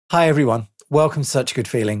Hi, everyone. Welcome to Such a Good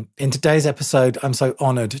Feeling. In today's episode, I'm so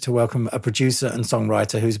honoured to welcome a producer and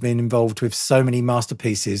songwriter who's been involved with so many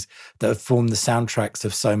masterpieces that have formed the soundtracks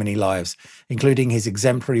of so many lives, including his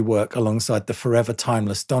exemplary work alongside the forever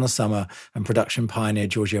timeless Donna Summer and production pioneer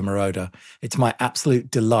Giorgio Moroder. It's my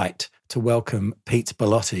absolute delight to welcome Pete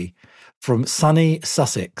Bellotti from sunny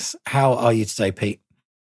Sussex. How are you today, Pete?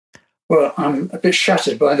 Well, I'm a bit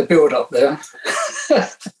shattered by the build-up there.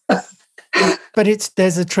 But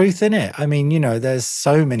there's a truth in it. I mean, you know, there's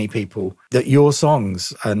so many people that your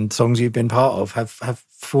songs and songs you've been part of have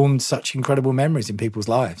formed such incredible memories in people's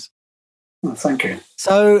lives. Well, thank you.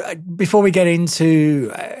 So before we get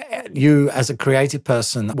into you as a creative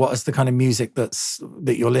person, what is the kind of music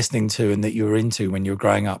that you're listening to and that you were into when you were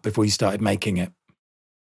growing up before you started making it?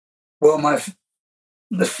 Well,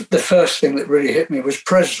 the first thing that really hit me was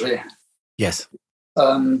Presley. Yes.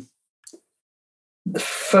 The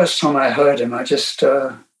first time I heard him, I just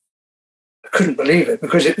couldn't believe it,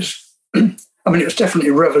 because it was, it was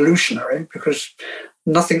definitely revolutionary, because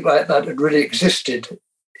nothing like that had really existed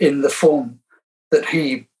in the form that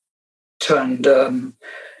he turned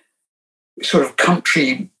sort of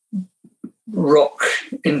country rock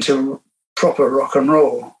into proper rock and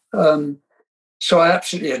roll. So I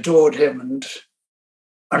absolutely adored him, and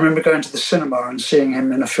I remember going to the cinema and seeing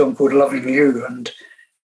him in a film called Loving You, and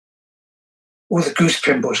all the goose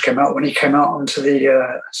pimples came out when he came out onto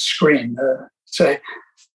the screen. So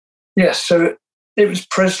it was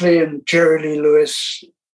Presley and Jerry Lee Lewis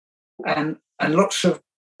and lots of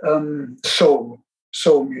soul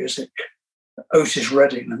music, Otis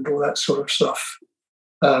Redding and all that sort of stuff,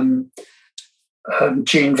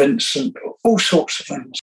 Gene Vincent, all sorts of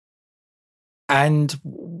things. And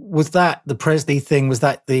was that the Presley thing? Was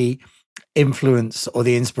that the influence or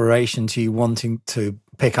the inspiration to you wanting to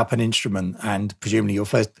pick up an instrument? And presumably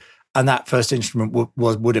that first instrument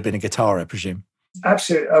would have been a guitar, I presume.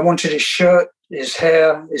 Absolutely. I wanted his shirt, his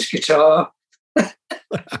hair, his guitar.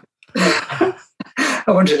 I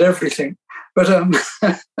wanted everything. But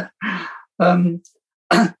I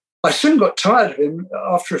soon got tired of him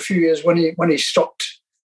after a few years when he stopped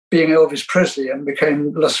being Elvis Presley and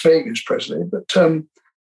became Las Vegas Presley. But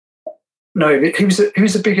no, he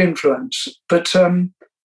was a big influence. But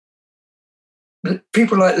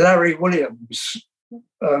people like Larry Williams,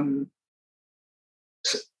 I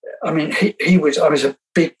was a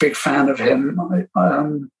big fan of him.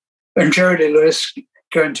 And Jerry Lee Lewis,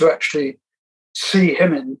 going to actually see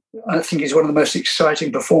him I think he's one of the most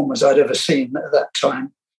exciting performers I'd ever seen at that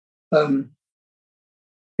time. I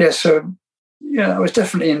was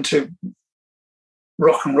definitely into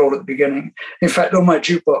rock and roll at the beginning. In fact, on my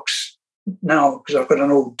jukebox now, because I've got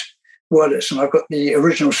an old Wurlitz, and I've got the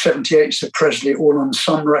original 78s of Presley all on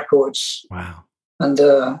Sun Records. Wow. And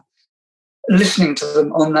listening to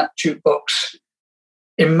them on that jukebox,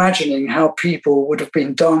 imagining how people would have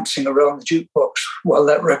been dancing around the jukebox while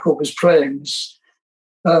that record was playing is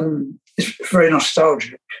very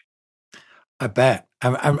nostalgic. I bet.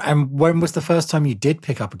 And when was the first time you did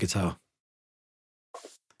pick up a guitar?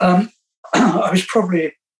 I was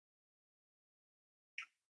probably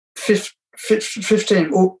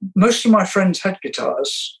 15. Well, most of my friends had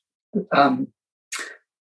guitars, but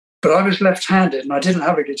I was left-handed and I didn't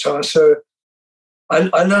have a guitar, so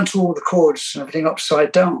I learned all the chords and everything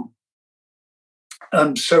upside down.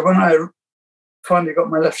 So when I finally got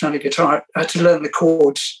my left-handed guitar, I had to learn the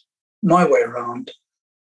chords my way around.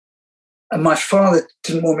 And my father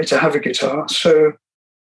didn't want me to have a guitar, so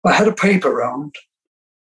I had a paper round,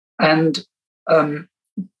 and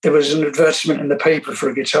there was an advertisement in the paper for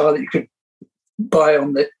a guitar that you could buy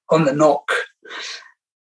on the knock.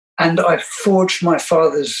 And I forged my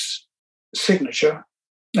father's signature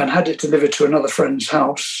and had it delivered to another friend's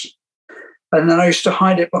house. And then I used to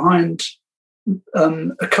hide it behind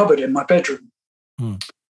a cupboard in my bedroom. Mm.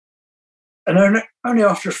 And only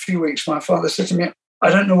after a few weeks, my father said to me, "I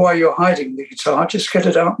don't know why you're hiding the guitar, just get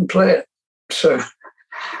it out and play it." So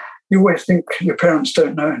you always think your parents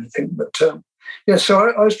don't know anything. But so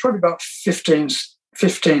I was probably about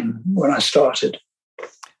 15 when I started.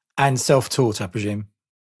 And self-taught, I presume?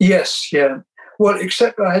 Yes, yeah. Well,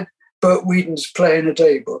 except I had Bert Whedon's Play in a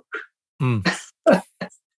Day book. Mm.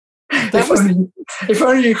 If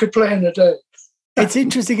only you could play in a day. It's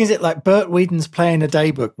interesting, is it? Like Bert Whedon's Play in a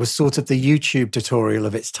Day book was sort of the YouTube tutorial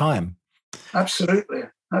of its time. Absolutely.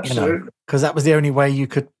 Because that was the only way you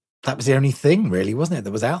could, that was the only thing really, wasn't it,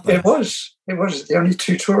 that was out there? It was the only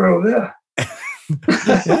tutorial there.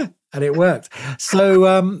 Yeah, and it worked.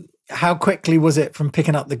 So how quickly was it from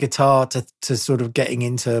picking up the guitar to sort of getting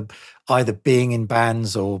into either being in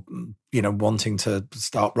bands or, wanting to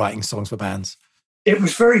start writing songs for bands? it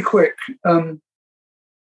was very quick. I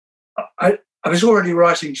was already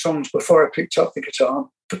writing songs before I picked up the guitar,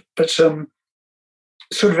 but sort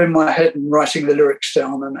of in my head and writing the lyrics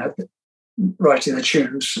down and writing the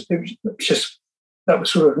tunes. It was just, that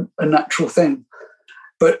was sort of a natural thing.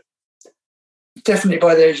 But definitely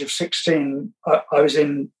by the age of 16, I was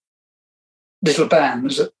in little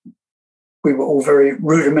bands. We were all very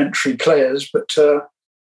rudimentary players, but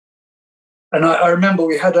and I remember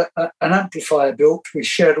we had an amplifier built. We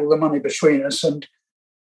shared all the money between us, and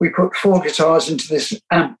we put 4 guitars into this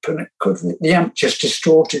amp, and the amp just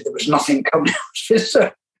distorted. There was nothing coming out of it.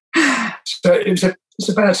 So it's a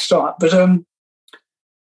bad start. But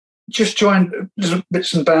just joined little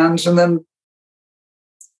bits and bands, and then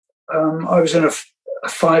I was in a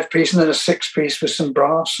 5-piece and then a 6-piece with some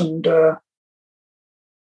brass, and then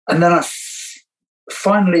I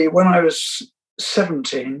finally, when I was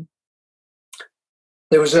 17,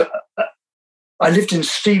 there was I lived in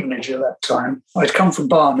Stevenage at that time. I'd come from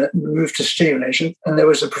Barnet and moved to Stevenage, and there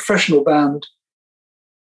was a professional band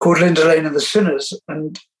called Linda Lane and the Sinners,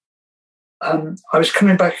 and I was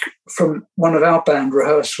coming back from one of our band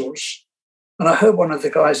rehearsals, and I heard one of the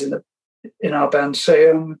guys in our band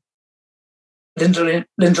say, Linda Lane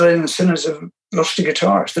and the Sinners have lost a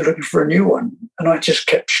guitarist. They're looking for a new one. And I just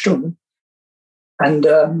kept stum. And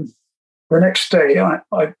the next day, I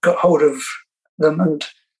got hold of them and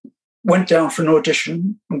went down for an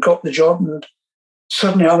audition and got the job. And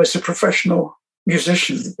suddenly I was a professional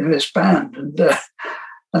musician in this band. And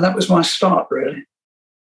that was my start, really.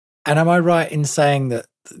 And am I right in saying that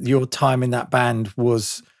your time in that band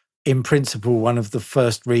was, in principle, one of the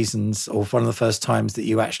first reasons or one of the first times that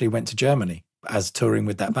you actually went to Germany as touring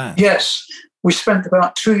with that band? Yes. We spent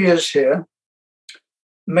about 2 years here,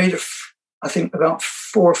 made, I think, about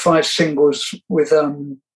 4 or 5 singles with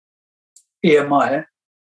EMI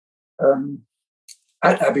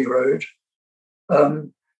at Abbey Road.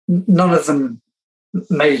 None of them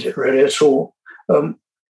made it really at all.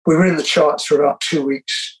 We were in the charts for about 2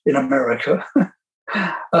 weeks in America.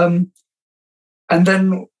 And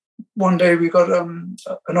then one day we got an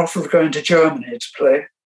offer of going to Germany to play.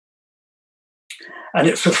 And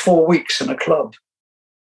it's for 4 weeks in a club.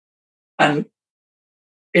 And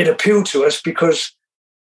it appealed to us because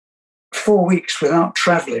 4 weeks without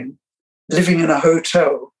traveling, living in a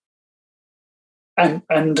hotel, and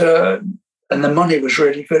the money was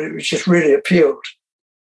really good. It was just really appealed.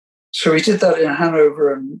 So we did that in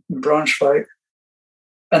Hanover and Braunschweig.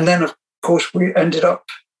 And then, of course, we ended up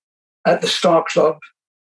at the Star Club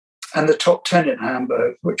and the Top 10 in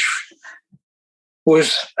Hamburg, which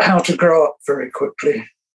was how to grow up very quickly.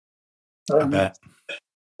 I bet.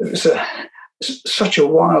 It was such a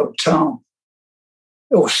wild town,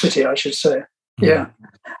 or city, I should say. Mm. Yeah.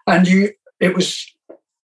 And it was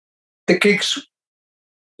the gigs,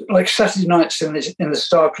 like Saturday nights in the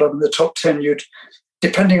Star Club and the Top 10,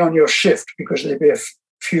 depending on your shift, because there'd be a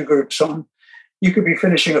few groups on, you could be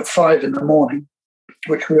finishing at 5 a.m,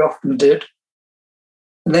 which we often did.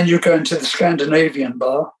 And then you'd go into the Scandinavian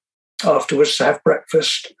bar afterwards to have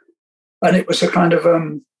breakfast. And it was a kind of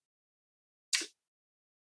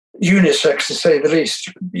unisex, to say the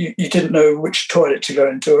least. You didn't know which toilet to go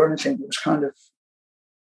into or anything. It was kind of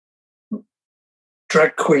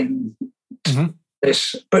drag queen. Mm-hmm.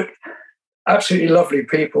 This, but absolutely lovely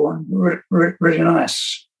people and really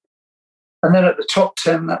nice. And then at the Top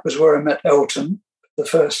 10, that was where I met Elton the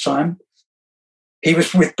first time. He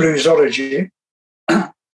was with Bluesology,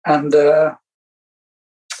 and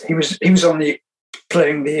he was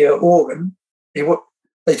playing the organ. They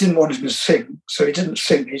didn't want him to sing, so he didn't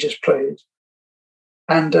sing. He just played,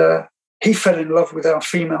 and he fell in love with our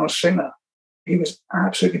female singer. He was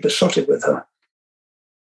absolutely besotted with her.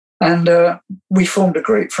 And we formed a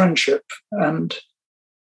great friendship. And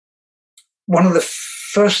one of the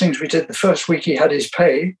first things we did the first week he had his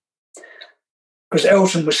pay, because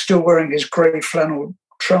Elton was still wearing his grey flannel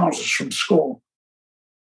trousers from school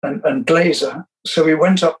and blazer. So we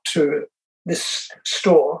went up to this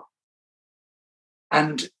store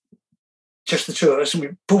and just the two of us, and we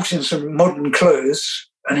bought in some modern clothes,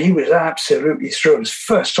 and he was absolutely thrilled. It was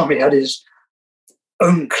the first time he had his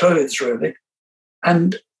own clothes, really.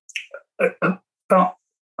 And about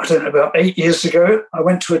 8 years ago, I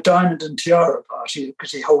went to a Diamond and Tiara party,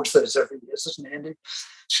 because he holds those every year, doesn't he? And he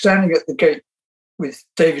standing at the gate with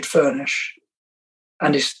David Furnish,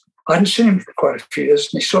 and I hadn't seen him for quite a few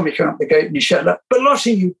years, and he saw me come out the gate and he shouted out,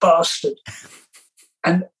 "Bellotti, you bastard!"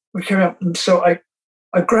 And we came out, and so I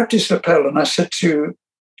grabbed his lapel and I said to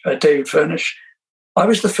David Furnish, I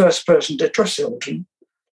was the first person to dress Elton,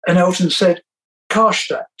 and Elton said,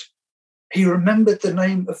 "Karstadt." He remembered the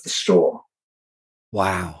name of the store.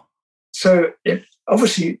 Wow. So it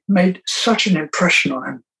obviously made such an impression on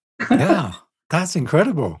him. Yeah, that's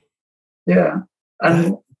incredible. Yeah.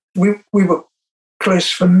 And we were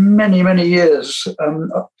close for many, many years.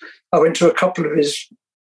 I went to a couple of his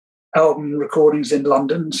album recordings in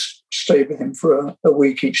London, stayed with him for a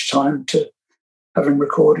week each time to have him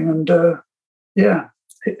recording. And yeah,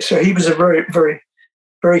 so he was a very, very,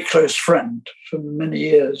 very close friend for many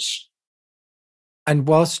years. And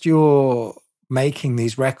whilst you're making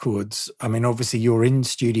these records, I mean, obviously you're in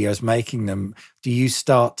studios making them. Do you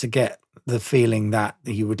start to get the feeling that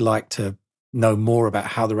you would like to know more about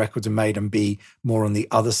how the records are made and be more on the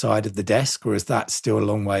other side of the desk, or is that still a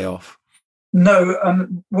long way off? No,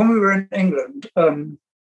 when we were in England,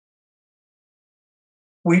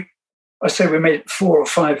 we made 4 or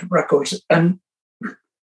 5 records, and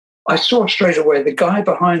I saw straight away the guy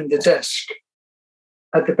behind the desk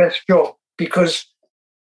had the best job, because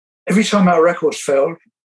every time our records failed,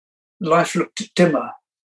 life looked dimmer.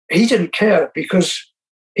 He didn't care because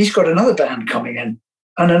he's got another band coming in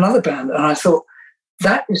and another band. And I thought,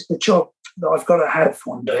 that is the job that I've got to have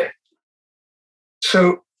one day.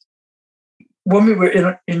 So when we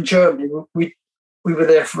were in Germany, we were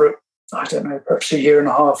there for, I don't know, perhaps a year and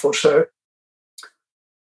a half or so.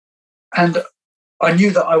 And I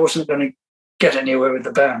knew that I wasn't going to get anywhere with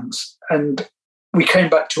the bands. And we came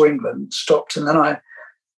back to England, stopped, and then I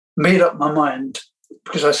made up my mind,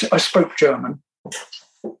 because I spoke German,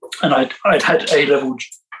 and I'd had A-level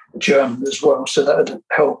German as well, so that had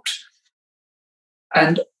helped.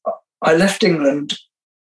 And I left England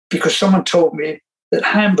because someone told me that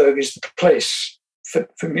Hamburg is the place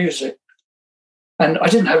for music. And I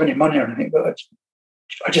didn't have any money or anything, but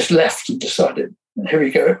I just left and decided, here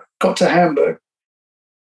we go. Got to Hamburg,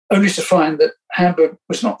 only to find that Hamburg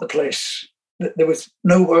was not the place. That there was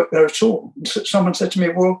no work there at all. And so someone said to me,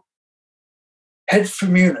 well, head for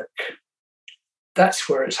Munich. That's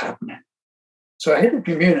where it's happening. So I headed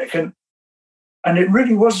to Munich, and it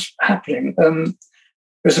really was happening.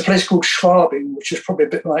 There's a place called Schwabing, which is probably a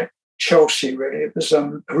bit like Chelsea, really. It was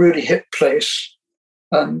a really hip place.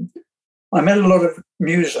 I met a lot of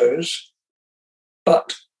musos,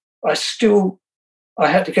 but I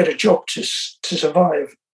had to get a job to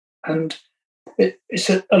survive. And it's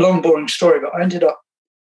a long, boring story, but I ended up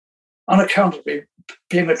unaccountably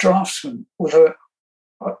being a draftsman, although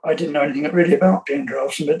I didn't know anything really about being a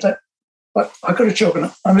draftsman. But I got a job, and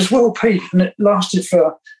I was well paid, and it lasted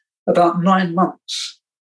for about 9 months.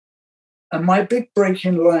 And my big break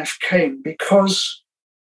in life came because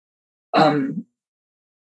I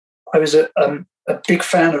was a big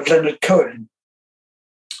fan of Leonard Cohen.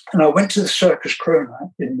 And I went to the Circus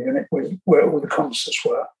Krone in Munich, where all the concerts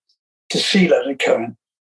were, to see Leonard Cohen.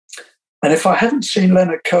 And if I hadn't seen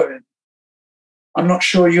Leonard Cohen, I'm not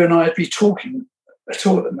sure you and I would be talking at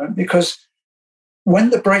all at the moment, because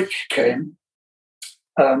when the break came,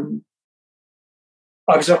 I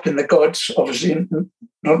was up in the gods, obviously,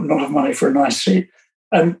 not enough money for a nice seat.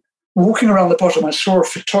 And walking around the bottom, I saw a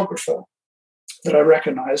photographer that I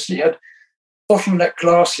recognized. He had bottleneck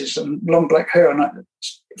glasses and long black hair, and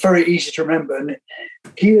it's very easy to remember. And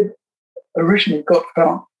he had originally got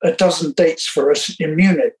about a dozen dates for us in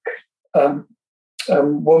Munich when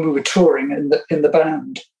we were touring in the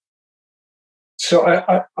band. So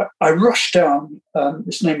I rushed down.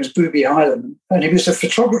 His name was Booby Heilemann, and he was a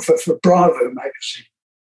photographer for Bravo magazine.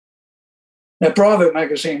 Now, Bravo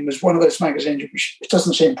magazine was one of those magazines which, it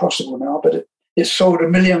doesn't seem possible now, but it sold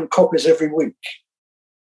 1 million copies every week.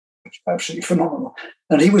 It's absolutely phenomenal.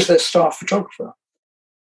 And he was their staff photographer.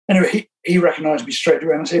 Anyway, he recognized me straight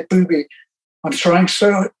away and said, Booby, I'm trying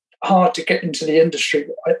so hard to get into the industry.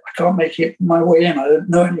 I can't make it my way in. I don't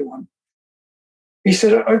know anyone. He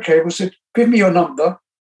said, okay, well, so give me your number.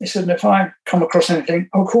 He said, and if I come across anything,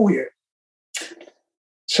 I'll call you.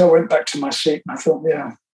 So I went back to my seat and I thought,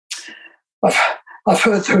 yeah, I've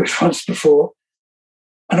heard those once before.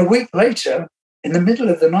 And a week later, in the middle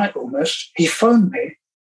of the night almost, he phoned me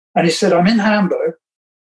and he said, I'm in Hamburg.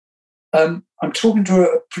 I'm talking to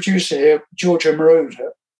a producer here, Giorgio Moroder,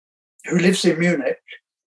 who lives in Munich,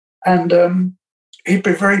 and he'd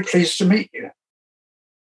be very pleased to meet you.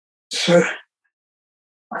 So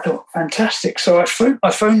I thought, fantastic. So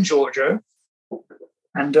I phoned Giorgio,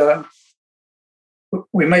 and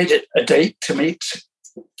we made it a date to meet.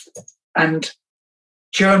 And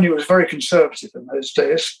Germany was very conservative in those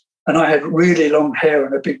days, and I had really long hair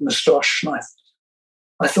and a big moustache. And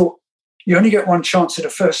I thought, you only get one chance at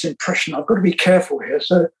a first impression. I've got to be careful here.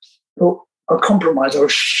 So I thought, I'll compromise. I'll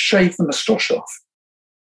shave the moustache off.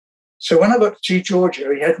 So when I got to see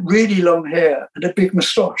Giorgio, he had really long hair and a big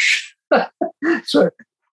moustache. So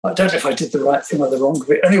I don't know if I did the right thing or the wrong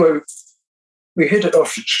thing. Anyway, we hit it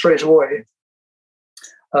off straight away.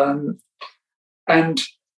 And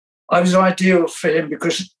I was ideal for him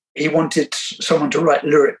because he wanted someone to write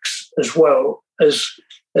lyrics as well as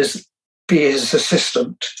be his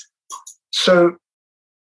assistant. So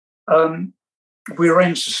we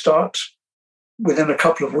arranged to start within a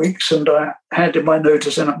couple of weeks, and I handed my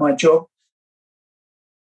notice in at my job.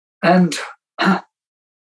 And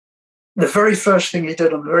the very first thing he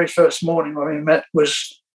did on the very first morning when we met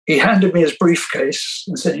was he handed me his briefcase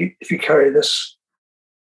and said, if you carry this.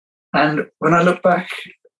 And when I look back,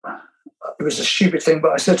 it was a stupid thing,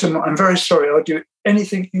 but I said to him, I'm very sorry, I'll do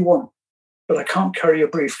anything you want, but I can't carry a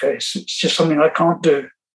briefcase. It's just something I can't do.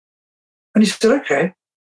 And he said, okay.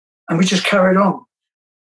 And we just carried on.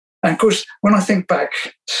 And of course, when I think back,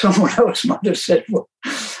 someone else might have said, well,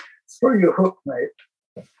 throw your hook,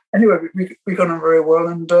 mate. Anyway, we got on very well.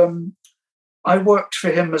 And I worked for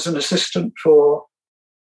him as an assistant for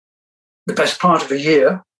the best part of a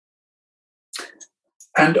year.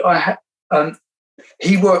 And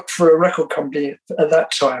he worked for a record company at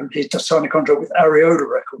that time. He signed a contract with Areola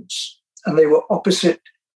Records, and they were opposite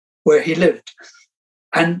where he lived.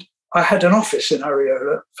 And I had an office in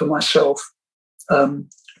Areola for myself,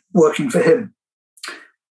 working for him.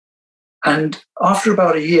 And after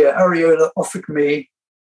about a year, Areola offered me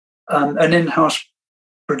an in-house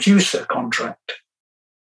producer contract.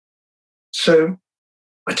 So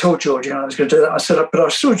I told George, I was going to do that. I said, but I'll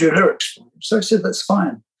still do lyrics for him. So I said, that's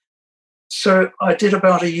fine. So I did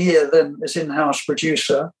about a year then as in-house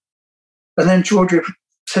producer. And then George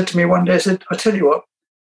said to me one day, I said, I tell you what,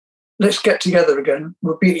 let's get together again.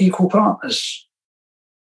 We'll be equal partners.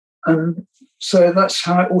 And so that's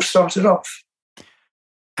how it all started off.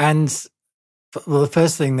 And well, the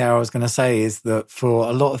first thing there I was going to say is that for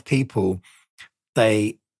a lot of people,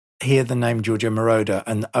 they hear the name Giorgio Moroder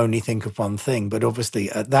and only think of one thing. But obviously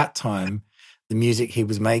at that time, the music he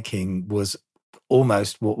was making was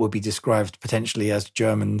almost what would be described potentially as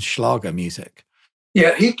German Schlager music.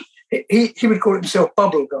 Yeah, he would call himself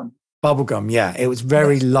bubblegum. Bubblegum, yeah. It was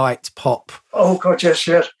very light pop. Oh, God, yes.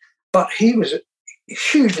 But he was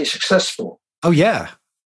hugely successful. Oh, yeah.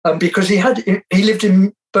 Because he lived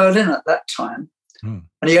in Berlin at that time, and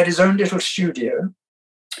he had his own little studio.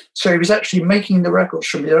 So he was actually making the records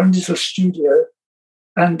from his own little studio.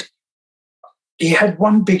 And he had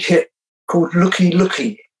one big hit called Looky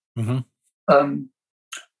Looky. Mm-hmm. And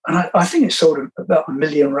I think it sold about 1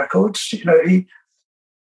 million records.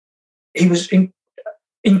 He was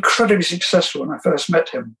incredibly successful when I first met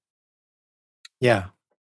him. Yeah.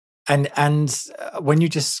 And when you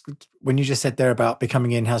just said there about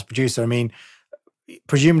becoming in-house producer, I mean,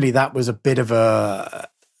 presumably that was a bit of a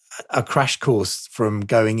crash course from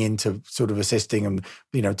going into sort of assisting and,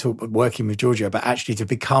 working with Giorgio, but actually to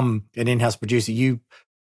become an in-house producer, you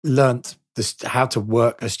learnt how to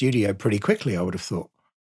work a studio pretty quickly, I would have thought.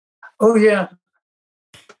 Oh, yeah.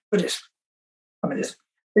 But it's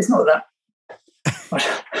not that...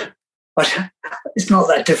 it's not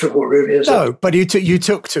that difficult, really, is it? No, but you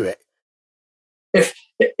took to it.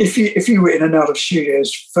 If you were in and out of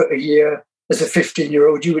studios for a year as a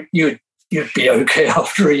 15-year-old, you'd be okay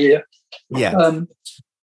after a year. Yeah.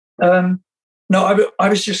 No, I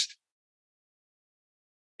was just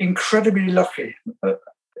incredibly lucky.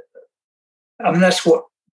 That's what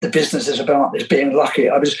the business is about: is being lucky.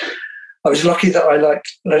 I was lucky that I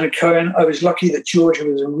liked Leonard Cohen. I was lucky that George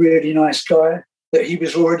was a really nice guy, that he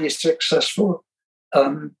was already successful,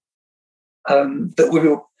 that we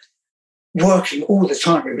were working all the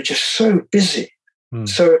time. We were just so busy.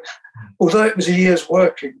 So although it was a year's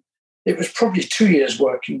working, it was probably 2 years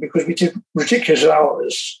working because we did ridiculous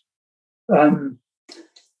hours. And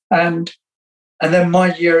then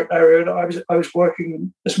my year at Areola, I was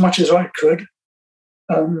working as much as I could.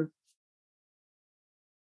 And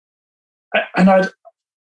I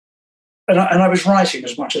was writing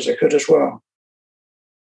as much as I could as well.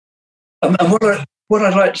 And what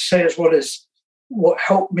I'd like to say as well is what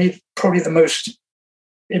helped me probably the most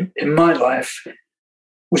in my life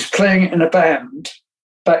was playing in a band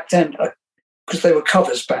back then, because they were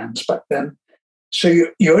covers bands back then. So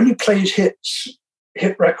you only played hit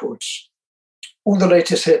records, all the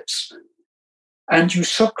latest hits, and you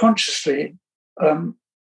subconsciously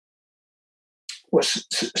was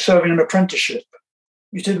serving an apprenticeship.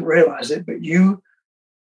 You didn't realize it, but you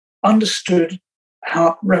understood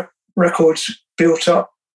how records built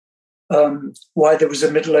up, why there was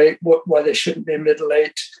a middle eight, why there shouldn't be a middle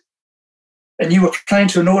eight. And you were playing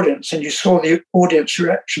to an audience and you saw the audience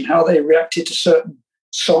reaction, how they reacted to certain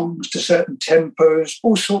songs, to certain tempos,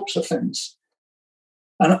 all sorts of things.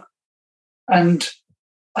 And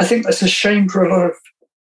I think that's a shame for a lot of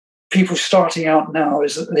people starting out now,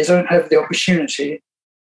 is that they don't have the opportunity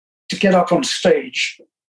to get up on stage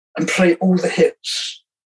and play all the hits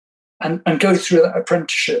and go through that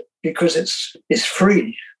apprenticeship, because it's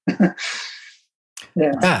free.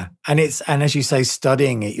 Yeah, and as you say,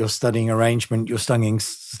 studying it, you're studying arrangement, you're studying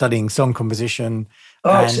song composition,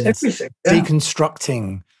 it's everything. Yeah.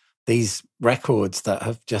 Deconstructing these records that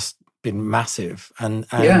have just been massive, and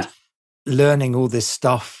learning all this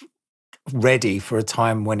stuff ready for a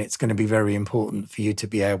time when it's going to be very important for you to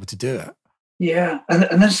be able to do it. Yeah, and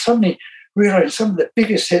then suddenly realize some of the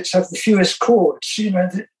biggest hits have the fewest chords,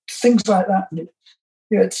 things like that. And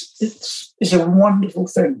it's a wonderful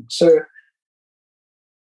thing. So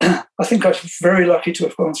I think I was very lucky to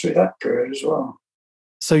have gone through that period as well.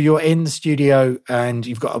 So you're in the studio and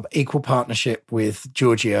you've got an equal partnership with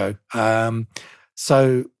Giorgio.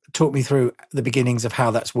 So talk me through the beginnings of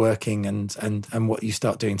how that's working and what you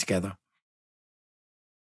start doing together.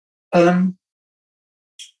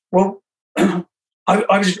 Well,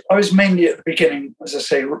 I was mainly at the beginning, as I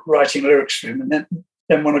say, writing lyrics for him, and then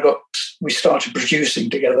when we started producing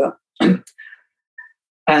together, and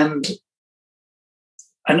I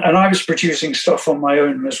was producing stuff on my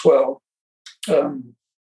own as well,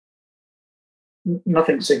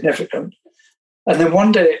 nothing significant. And then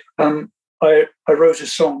one day, I wrote a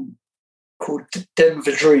song called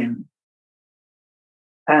Denver Dream,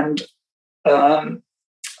 and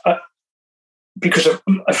because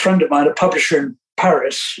a friend of mine, a publisher in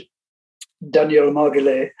Paris, Daniel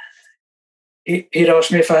Margulet, he'd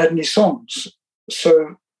asked me if I had any songs.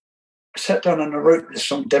 So I sat down and I wrote this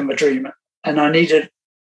song, Denver Dream, and I needed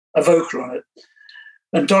a vocal on it.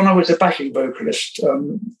 And Donna was a backing vocalist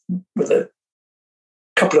with a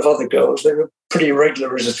couple of other girls. They were pretty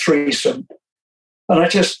regular as a threesome. And I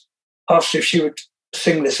just asked if she would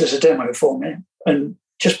sing this as a demo for me, and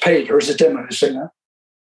just paid her as a demo singer.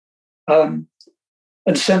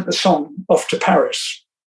 And sent the song off to Paris.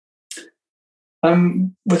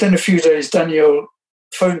 Within a few days, Daniel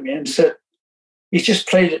phoned me and said he's just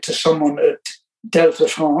played it to someone at Delta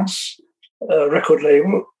France, a record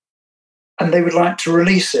label, and they would like to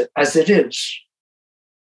release it as it is.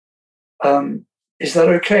 Is that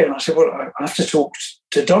okay? And I said, well, I have to talk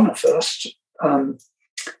to Donna first. And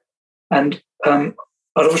I'd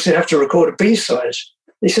obviously have to record a B-side.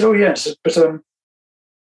 He said, oh, yes, but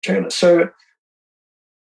so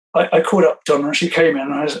I called up Donna, and she came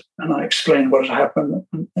in, and I explained what had happened.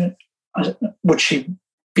 Would she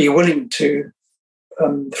be willing to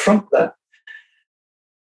front that?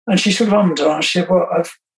 And she sort of hummed, and she said, well,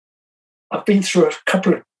 I've been through a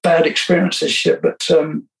couple of bad experiences here, but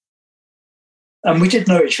and we did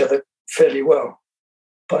know each other fairly well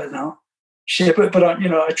by now. She said, but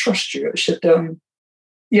I trust you. She said,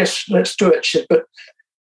 yes, let's do it. She said, but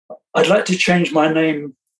I'd like to change my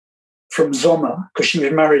name from Sommer, because she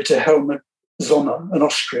was married to Helmut Sommer, an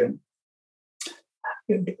Austrian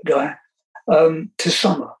guy, to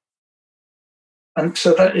Summer. And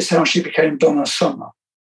so that is how she became Donna Summer.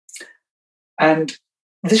 And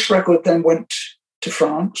this record then went to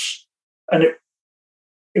France, and it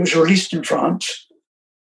was released in France,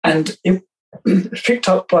 and it was picked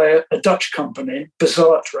up by a Dutch company,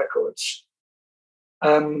 Bizart Records,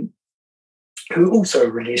 who also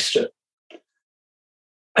released it.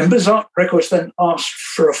 And Bizarre Records then asked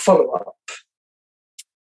for a follow-up.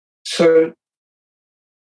 So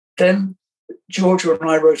then Giorgio and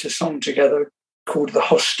I wrote a song together called The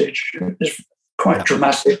Hostage. It was quite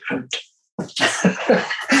dramatic and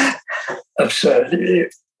absurd.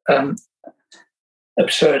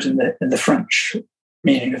 Absurd in the French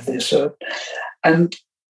meaning of the absurd. And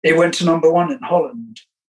it went to number one in Holland.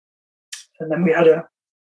 And then we had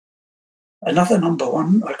another number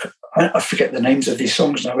one. I forget the names of these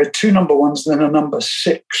songs now. We had two number ones and then a number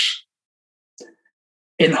 6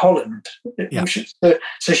 in Holland. Yeah.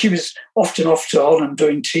 So she was often off to Holland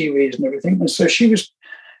doing TVs and everything. And so she was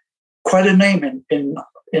quite a name in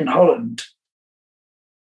Holland.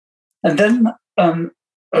 And then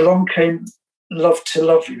along came Love to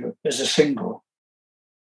Love You as a single.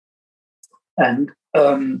 And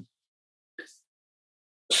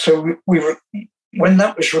so we were, when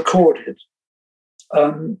that was recorded,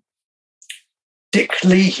 Dick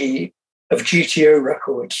Leahy of GTO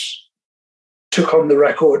Records took on the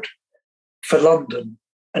record for London,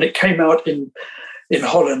 and it came out in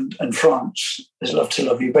Holland and France as Love to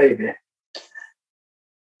Love You Baby.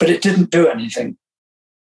 But it didn't do anything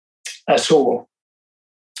at all.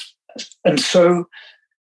 And so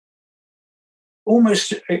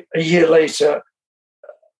almost a year later,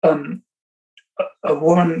 a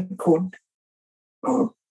woman called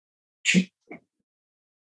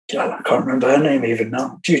I can't remember her name even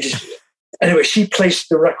now. Judy. Anyway, she placed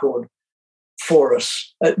the record for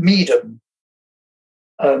us at Meadham.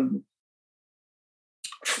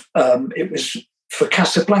 It was for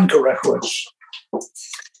Casablanca Records.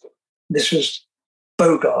 This was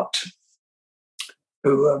Bogart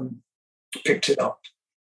who picked it up,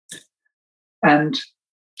 and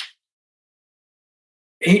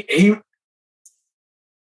he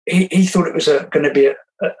thought it was going to be a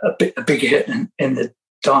big hit in the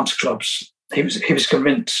dance clubs. He was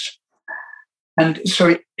convinced, and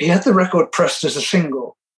so he had the record pressed as a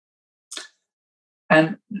single.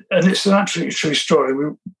 And it's an absolutely true story.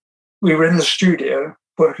 We were in the studio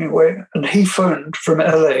working away, and he phoned from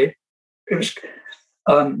LA. It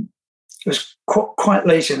was quite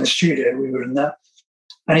late in the studio. We were in there,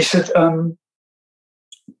 and he said,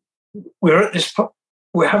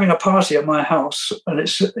 we're having a party at my house, and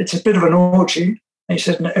it's a bit of an orgy. And he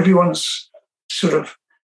said, and everyone's sort of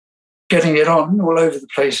getting it on all over the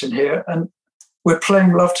place in here, and we're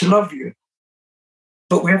playing Love to Love You.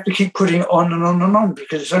 But we have to keep putting it on and on and on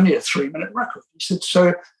because it's only a 3-minute record. He said,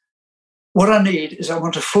 so what I need is I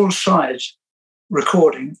want a full-size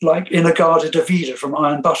recording, like Inagada Davida from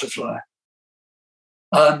Iron Butterfly.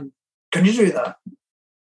 Can you do that?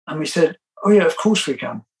 And we said, oh, yeah, of course we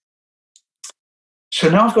can. So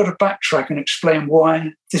now I've got to backtrack and explain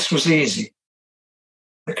why this was easy.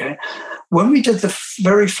 Okay. When we did the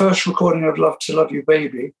very first recording of Love to Love You,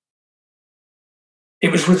 Baby,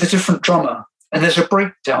 it was with a different drummer. And there's a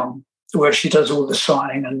breakdown where she does all the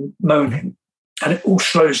sighing and moaning, and it all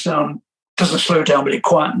slows down. Doesn't slow down, but it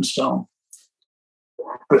quietens down.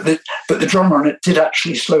 But the drummer on it did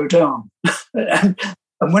actually slow down. and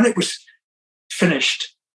when it was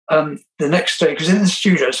finished, the next day, because in the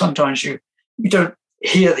studio sometimes you don't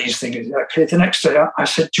hear these things exactly. The next day I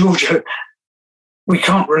said, Giorgio, we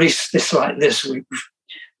can't release this like this.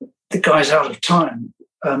 The guy's out of time.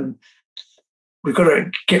 We've got to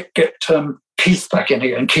get Keith back in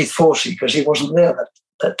again, Keith Forsey, because he wasn't there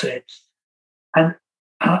that day. And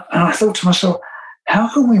I thought to myself,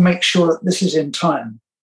 how can we make sure that this is in time?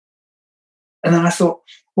 And then I thought,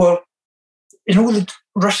 well, in all the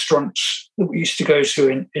restaurants that we used to go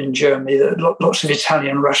to in Germany, lots of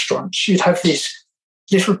Italian restaurants, you'd have these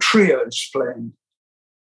little trios playing,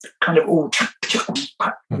 kind of all,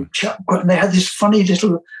 and they had this funny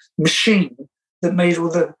little machine that made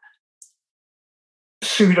all the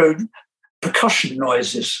pseudo percussion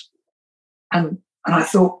noises. And I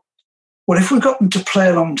thought, well, if we got them to play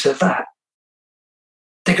along to that,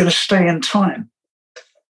 they're going to stay in time.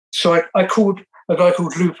 So I called a guy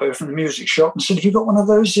called Lupo from the music shop and said, have you got one of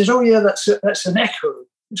those? He said, oh, yeah, that's an Echo.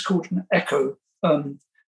 It's called an Echo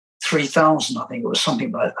 3000, I think it was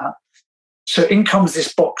something like that. So in comes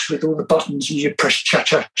this box with all the buttons, and you press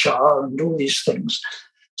cha-cha-cha and all these things.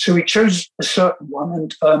 So we chose a certain one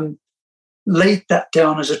and laid that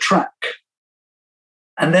down as a track.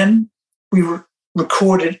 And then we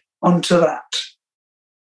recorded onto that.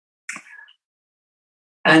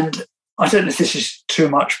 And I don't know if this is too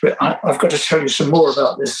much, but I've got to tell you some more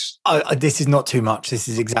about this. This is not too much. This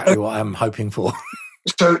is exactly what I'm hoping for.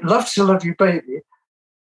 So Love to Love You, Baby.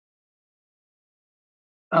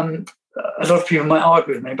 A lot of people might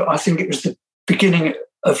argue with me, but I think it was the beginning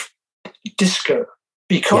of disco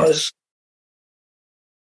because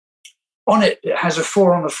on it has a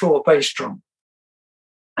 4 on the floor bass drum.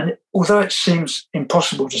 And although it seems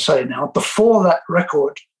impossible to say now, before that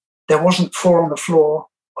record, there wasn't 4 on the floor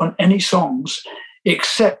on any songs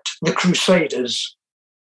except the Crusaders.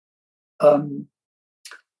 And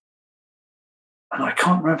I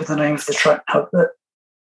can't remember the name of the track, but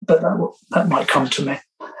that might come to me.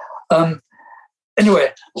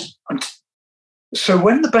 Anyway, so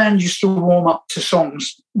when the band used to warm up to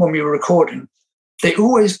songs when we were recording,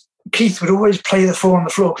 Keith would always play the 4 on the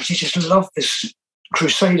floor because he just loved this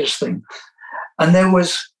Crusaders thing. And there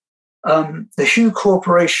was the Hugh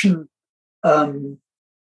Corporation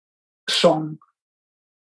song,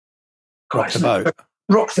 Rock the Boat.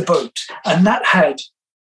 Rock the Boat. And that had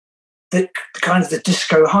the kind of the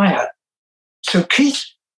disco hi-hat. So Keith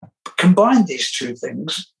combined these two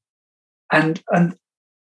things, and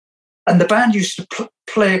the band used to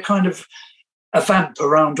play a kind of a vamp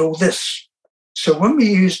around all this. So when we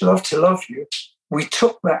used Love to Love You, we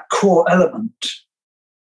took that core element,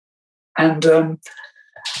 and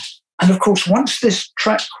of course, once this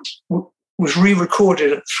track was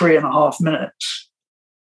re-recorded at 3.5 minutes,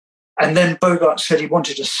 and then Bogart said he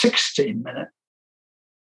wanted a 16-minute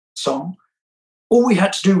song, all we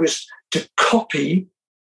had to do was to copy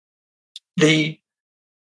the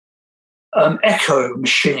Echo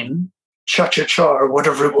machine, cha-cha-cha, or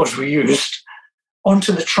whatever it was we used,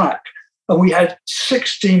 onto the track, and we had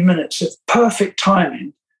 16 minutes of perfect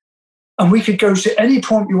timing, and we could go to any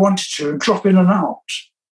point we wanted to and drop in and out.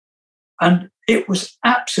 And it was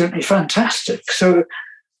absolutely fantastic. So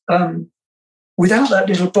without that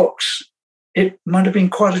little box, it might have been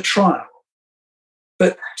quite a trial.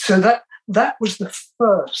 But so that was the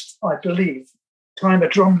first, I believe, time a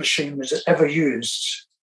drum machine was ever used.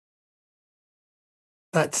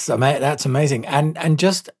 That's amazing. And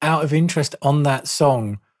just out of interest on that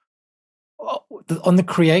song, on the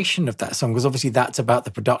creation of that song, because obviously that's about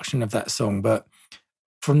the production of that song, but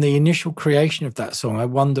from the initial creation of that song, I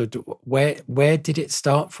wondered where did it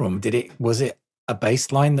start from? Was it a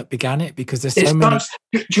bass line that began it? Because there's so many.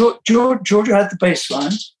 Georgia had the bass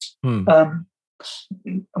line, and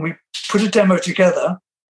we put a demo together.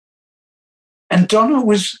 And Donna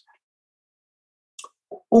was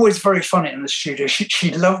always very funny in the studio.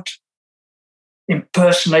 She loved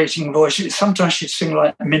impersonating voices. Sometimes she'd sing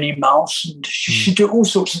like Minnie Mouse, and she'd do all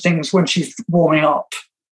sorts of things when she's warming up.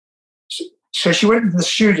 So she went into the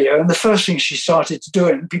studio, and the first thing she started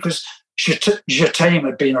doing, because Je T'aime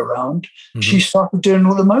had been around, she started doing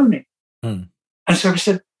all the moaning. And so we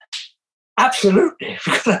said, absolutely,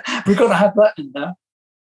 we've got to have that in there.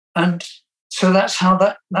 And so that's how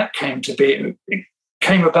that came to be. It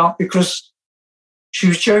came about because she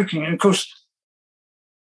was joking. And of course,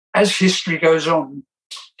 as history goes on,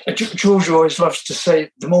 George always loves to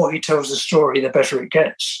say, the more he tells a story, the better it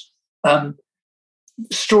gets.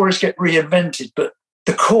 Stories get reinvented, but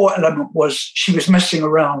the core element was she was messing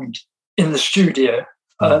around in the studio.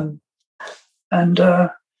 And I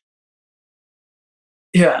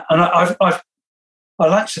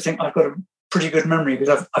like to think I've got a pretty good memory,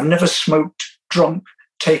 because I've never smoked, drunk,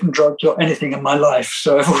 taken drugs or anything in my life.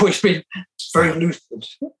 So I've always been very lucid.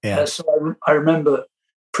 Yeah. So I remember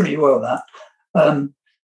pretty well that.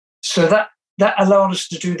 So that allowed us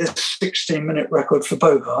to do this 16-minute record for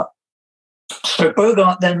Bogart. So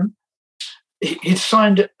Bogart then, he'd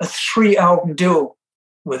signed a 3-album deal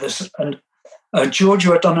with us, and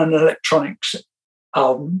Giorgio had done an electronics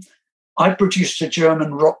album. I produced a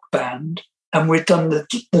German rock band, and we'd done the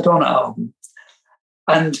Donna album.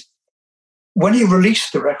 And when he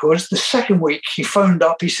released the records, the second week he phoned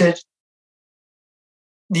up, he said,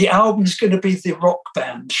 the album's going to be the rock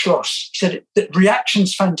band, Schloss. He said, the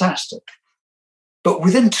reaction's fantastic. But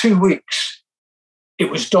within 2 weeks,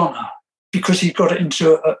 it was Donna, because he got it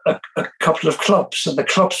into a couple of clubs, and the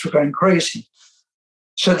clubs were going crazy.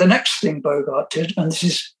 So the next thing Bogart did, and this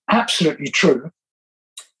is absolutely true,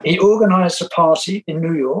 he organized a party in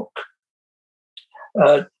New York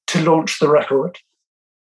to launch the record.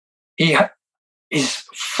 He had his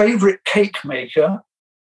favorite cake maker.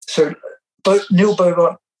 So Neil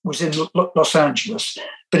Bogart was in Los Angeles,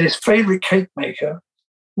 but his favorite cake maker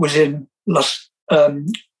was in San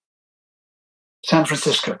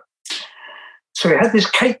Francisco. So he had this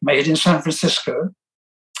cake made in San Francisco.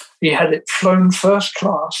 He had it flown first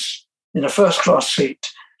class, in a first class seat,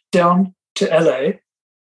 down to LA.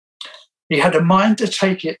 He had a mind to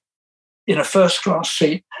take it in a first class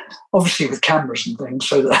seat, obviously with cameras and things,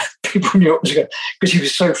 so that people knew it was good, because he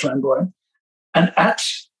was so flamboyant. And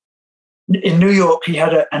in New York, he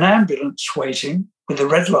had an ambulance waiting with a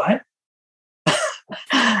red light.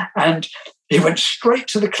 And he went straight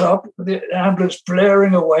to the club, with the ambulance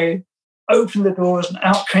blaring away, opened the doors, and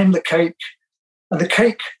out came the cake. And the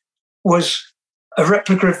cake was a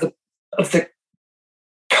replica of the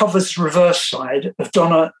cover's reverse side of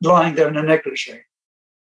Donna lying there in a negligee.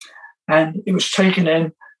 And it was taken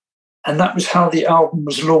in, and that was how the album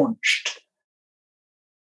was launched.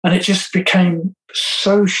 And it just became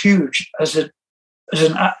so huge as a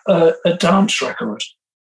dance record.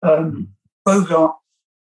 Bogart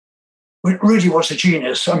really was a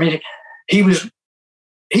genius. I mean, he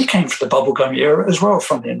came from the bubblegum era as well,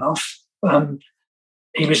 funnily enough.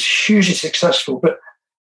 He was hugely successful, but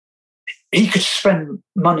he could spend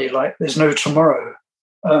money like there's no tomorrow.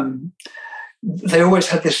 They always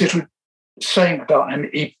had this little saying about him.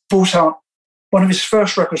 He bought out one of his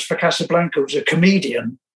first records for Casablanca was a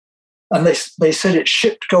Comedian, and they said it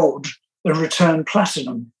shipped gold and returned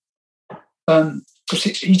platinum, because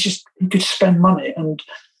he could spend money. And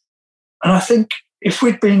I think if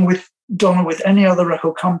we'd been with Donna with any other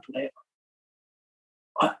record company,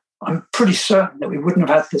 I'm pretty certain that we wouldn't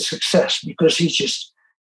have had the success, because he just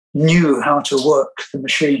knew how to work the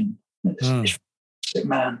machine. He's a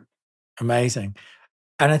man. Amazing.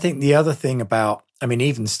 And I think the other thing about, I mean,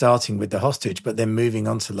 even starting with The Hostage, but then moving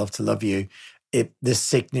on to Love to Love You, the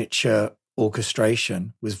signature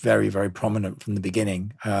orchestration was very, very prominent from the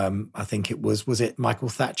beginning. I think it was it Michael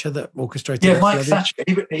Thatcher that orchestrated? Yeah, Mike Thatcher.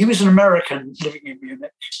 He was an American living in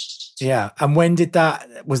Munich. Yeah. And when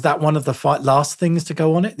was that one of the last things to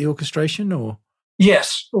go on it, the orchestration, or?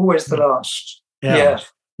 Yes, always the last. Yeah.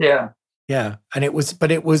 Yeah. And it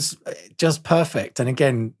was just perfect. And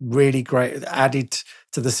again, really great, added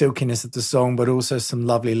to the silkiness of the song, but also some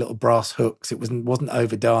lovely little brass hooks. It wasn't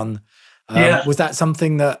overdone. Was that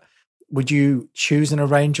something that, would you choose an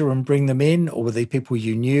arranger and bring them in, or were they people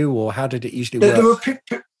you knew, or how did it usually work? There were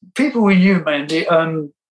people we knew mainly.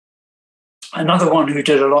 Another one who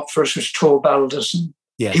did a lot for us was Tor Balderson.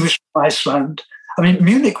 Yes. He was from Iceland. I mean,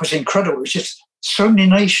 Munich was incredible. It was just so many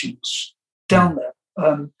nations down there.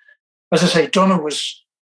 As I say, Donna was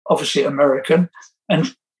obviously American,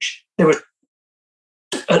 and there were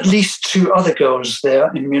at least two other girls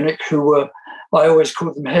there in Munich who were, I always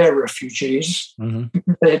called them hair refugees. Mm-hmm.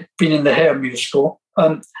 They had been in the Hair musical.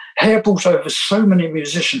 Hair brought over so many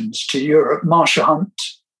musicians to Europe, Marsha Hunt,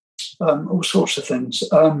 all sorts of things.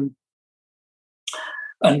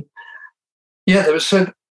 And yeah, there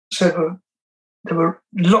were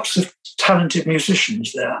lots of talented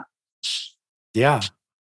musicians there. Yeah.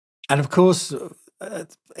 And of course,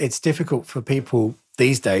 it's difficult for people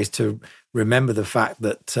these days to remember the fact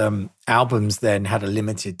that albums then had a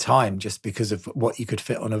limited time just because of what you could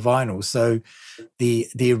fit on a vinyl. So the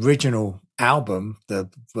original album, the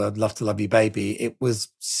Love to Love You Baby, it was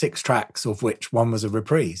 6 tracks, of which one was a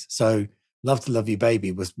reprise. So Love to Love You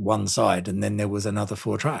Baby was one side, and then there was another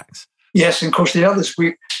 4 tracks. Yes, and of course the others,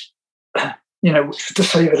 we, to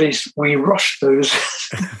say the least, we rushed those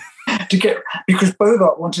to get, because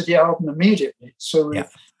Bogart wanted the album immediately. So,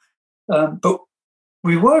 but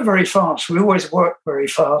we were very fast. We always worked very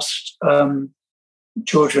fast,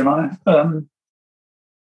 George and I,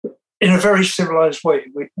 in a very civilized way.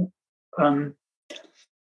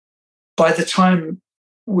 By the time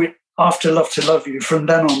after Love to Love You, from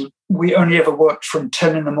then on, we only ever worked from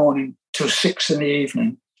 10 in the morning till 6 in the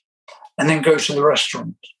evening, and then go to the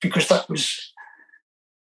restaurant, because that was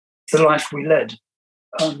the life we led.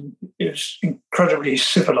 It was incredibly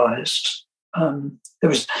civilized. There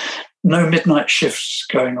was no midnight shifts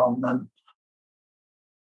going on then.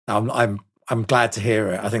 I'm glad to hear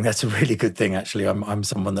it. I think that's a really good thing. Actually, I'm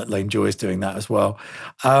someone that enjoys doing that as well.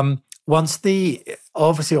 Once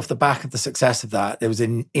obviously off the back of the success of that, there was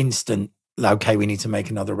an instant, okay, we need to make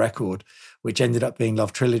another record, which ended up being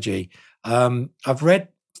Love Trilogy. I've read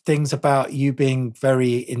things about you being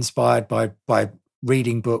very inspired by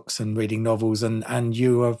reading books and reading novels, and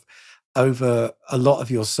you have, over a lot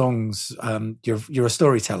of your songs, you're a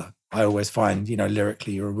storyteller. I always find,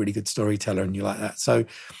 lyrically, you're a really good storyteller, and you like that. So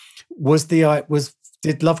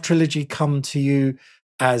did Love Trilogy come to you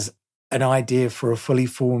as an idea for a fully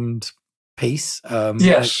formed piece?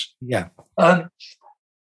 Yes. Yeah.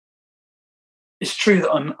 It's true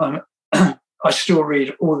that I still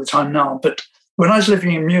read all the time now, but when I was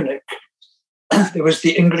living in Munich, there was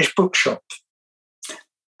the English bookshop.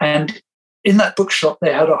 And in that bookshop,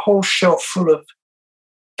 they had a whole shelf full of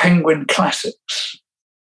Penguin classics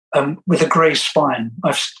with a grey spine.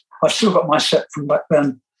 I've still got my set from back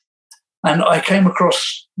then. And I came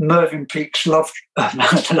across Mervyn Peake's Love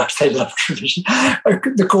Trilogy,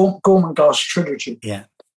 the Gormenghast Trilogy. Yeah.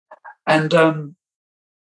 And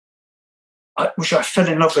I fell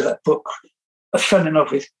in love with that book. I fell in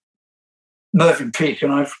love with Mervyn Peake,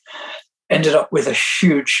 and I've ended up with a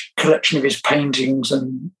huge collection of his paintings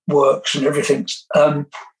and works and everything.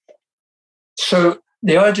 So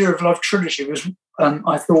the idea of Love Trilogy was,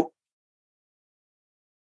 I thought,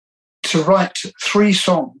 to write 3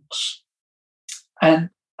 songs, and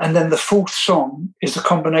then the 4th song is a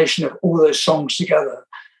combination of all those songs together.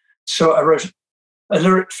 So I wrote a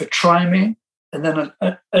lyric for Try Me, and then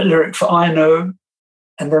a lyric for I Know,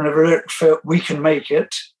 and then a lyric for We Can Make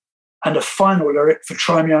It, and a final lyric for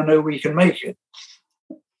Try Me, I Know We Can Make It.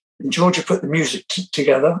 And Georgia put the music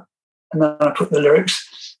together, and then I put the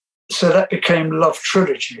lyrics. So that became Love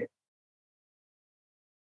Trilogy.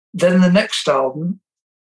 Then the next album,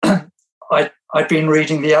 I'd been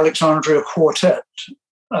reading the Alexandria Quartet.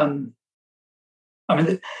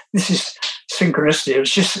 This is synchronicity. It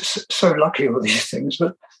was just so lucky, all these things.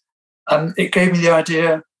 But it gave me the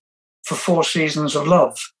idea for 4 Seasons of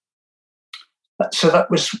Love. So that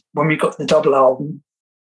was when we got the double album,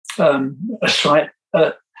 so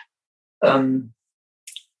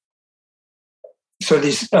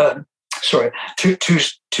these,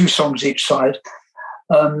 two songs each side.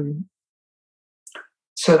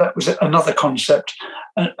 So that was another concept.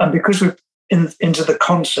 And because we're into the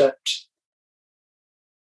concept,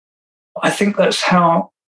 I think that's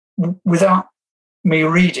how without me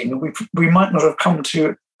reading, we might not have come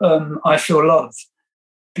to I Feel Love,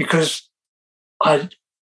 because I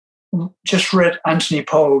just read Anthony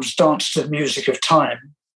Powell's Dance to the Music of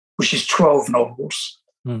Time, which is 12 novels.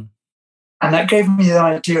 And that gave me the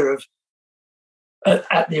idea of,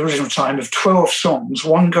 at the original time, of 12 songs,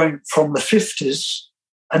 one going from the 50s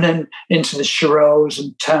and then into the Shirelles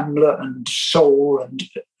and Tamla and soul and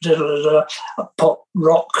pop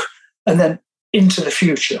rock, and then into the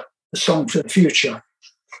future, the song for the future.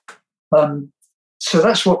 So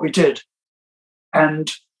that's what we did.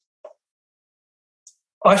 And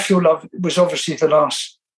I Feel Love was obviously the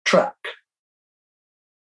last track.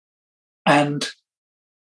 And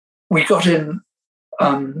we got in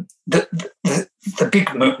the big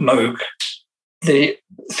Moog, the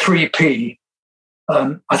 3P.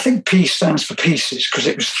 I think P stands for pieces, because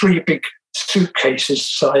it was 3 big suitcases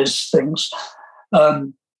size things,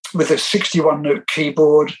 with a 61-note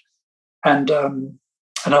keyboard and an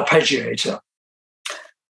arpeggiator.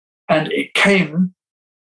 And it came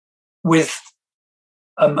with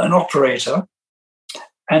an operator,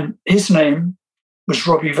 and his name was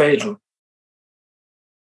Robbie Vadel.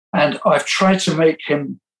 And I've tried to make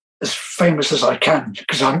him as famous as I can,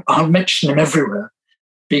 because I'll mention him everywhere,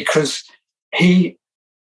 because he,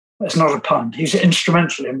 it's not a pun, he's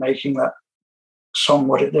instrumental in making that song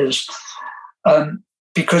what it is.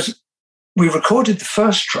 Because we recorded the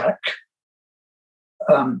first track,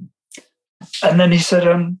 and then he said,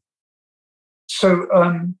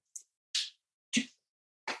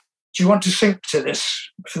 do you want to sync to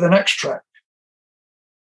this for the next track?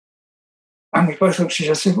 And we both looked at each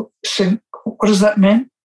other. I said, sync, what does that mean?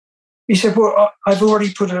 He said, well, I've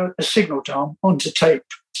already put a signal down onto tape.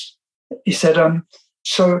 He said,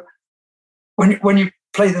 so when you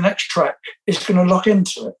play the next track, it's going to lock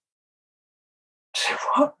into it. I said,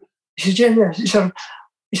 what? He said, yeah.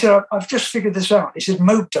 He said, I've just figured this out. He said,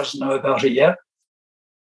 Moog doesn't know about it yet.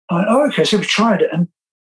 I went, oh, okay. So we tried it, and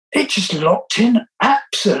it just locked in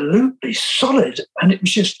absolutely solid. And it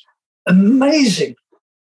was just amazing.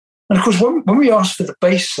 And of course, when we asked for the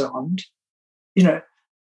bass sound,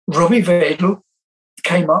 Robbie Vadel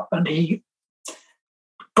came up and he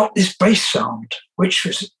got this bass sound, which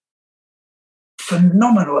was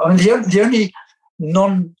phenomenal. I mean, the only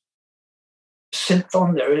non-synth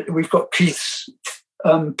on there, we've got Keith's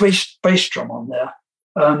bass drum on there.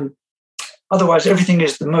 Otherwise, everything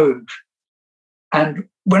is the Moog. And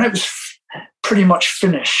when it was pretty much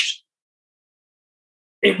finished,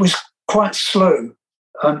 it was quite slow.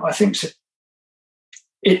 I think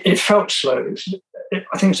it felt slow.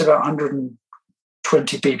 I think it's about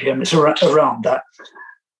 120 BPM. It's around that.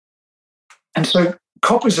 And so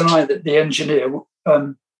Coppers and I, the engineer,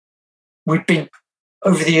 we've been,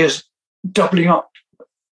 over the years, doubling up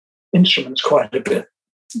instruments quite a bit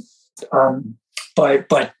by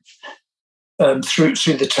through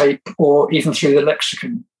the tape or even through the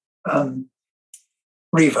Lexicon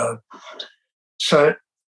reverb. So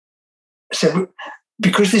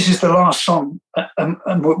because this is the last song and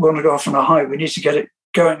we want to go off on a high, we need to get it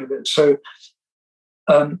going a bit. So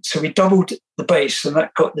we doubled the bass, and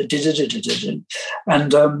that got the did,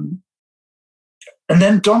 and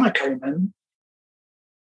then Donna came in,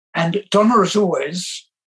 and Donna, as always.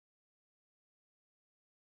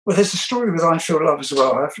 Well, there's a story with I Feel Love as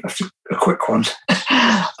well. A quick one.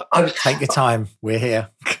 Take your time. We're here.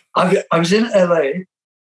 I was in LA,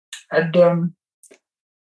 and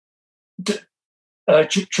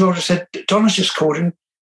Georgia said, Donna's just called in,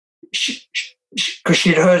 because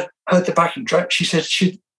she'd heard the backing track. She said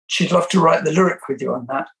she'd love to write the lyric with you on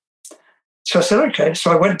that. So I said, okay.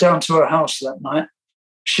 So I went down to her house that night.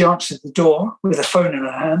 She answered the door with a phone in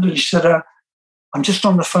her hand, and she said, I'm just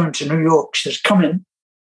on the phone to New York. She says, come in.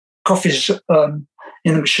 Coffee's in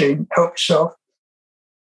the machine, help yourself.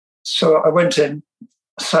 So I went in,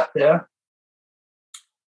 sat there,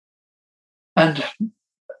 and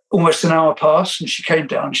almost an hour passed, and she came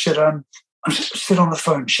down. She said, I'm still on the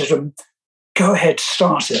phone. She said, go ahead,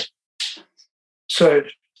 start it. So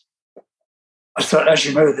I thought, as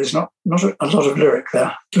you know, there's not a lot of lyric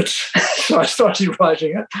there, but so I started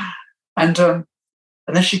writing it. And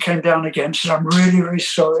then she came down again. She said, I'm really, really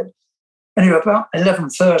sorry. Anyway, about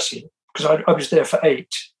 11:30, because I was there for 8,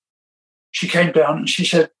 she came down and she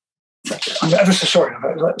said, I'm ever so sorry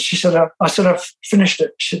about that. She said, I said, I've finished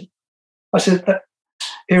it. I said,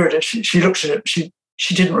 here it is. She looks at it. She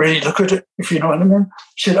didn't really look at it, if you know what I mean.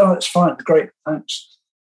 She said, oh, it's fine. Great, thanks.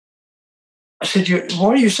 I said,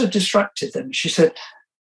 why are you so distracted then? She said,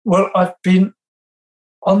 well, I've been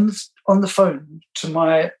on the phone to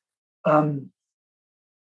my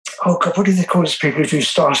oh God, what do they call these people who do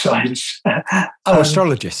star signs?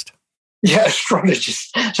 Astrologist. Yeah,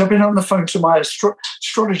 astrologist. So I've been on the phone to my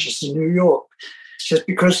astrologist in New York. She says,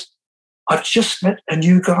 because I've just met a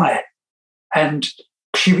new guy, and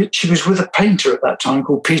she was with a painter at that time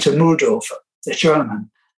called Peter Mulldorfer, the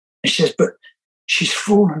German. And she says, but she's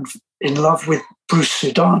fallen in love with Bruce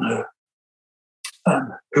Sudano,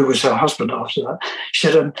 who was her husband after that. She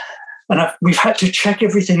said, we've had to check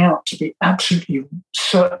everything out to be absolutely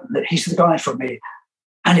certain that he's the guy for me.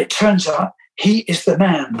 And it turns out he is the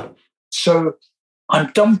man. So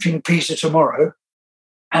I'm dumping Peter tomorrow,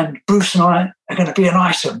 and Bruce and I are going to be an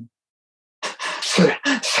item. So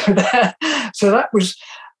that was,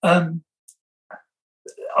 I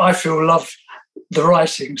feel, love the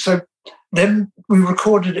writing. So then we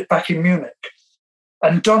recorded it back in Munich.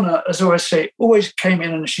 And Donna, as I always say, always came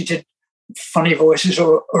in and she did funny voices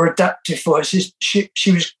or adaptive voices. She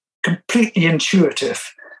was completely intuitive.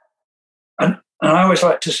 And I always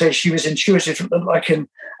like to say she was intuitive, like an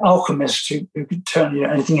alchemist who could turn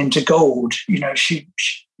anything into gold. She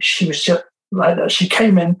was just like that. She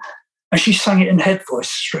came in and she sang it in head voice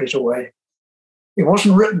straight away. It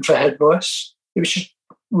wasn't written for head voice. It was just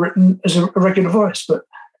written as a regular voice. But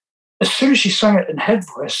as soon as she sang it in head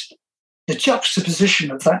voice, the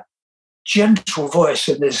juxtaposition of that gentle voice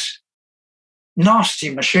and this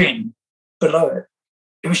nasty machine below it,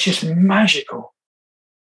 it was just magical.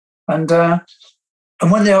 And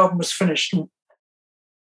when the album was finished, and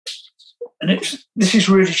this is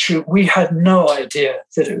really true, we had no idea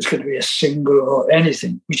that it was going to be a single or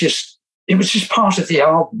anything. It was just part of the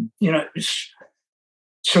album,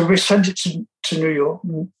 so we sent it to New York,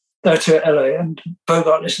 to LA, and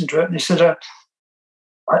Bogart listened to it, and he said,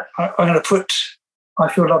 I'm going to put I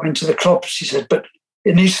Feel Love into the clubs, he said, but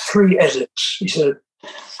it needs 3 edits, he said.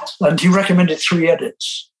 And he recommended 3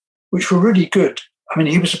 edits, which were really good. I mean,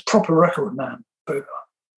 he was a proper record man, Bogart.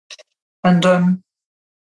 And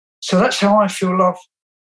so that's how I Feel Love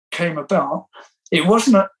came about. It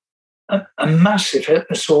wasn't a massive hit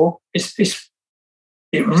at all. It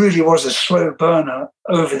really was a slow burner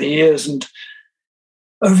over the years. And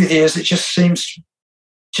over the years, it just seems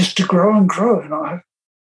just to grow and grow. And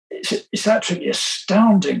it's absolutely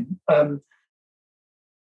astounding.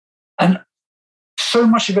 And so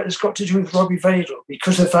much of it has got to do with Robbie Vadel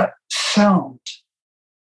because of that sound.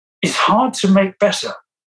 It's hard to make better.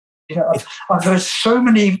 I've heard so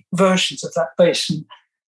many versions of that bass, and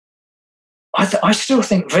I still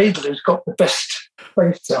think Vadel has got the best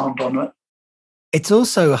bass sound on it. It's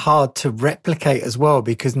also hard to replicate as well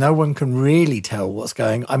because no one can really tell what's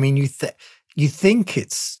going. I mean, you think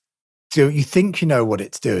you know what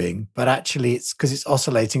it's doing, but actually it's because it's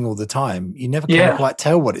oscillating all the time. You never can quite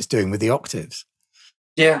tell what it's doing with the octaves.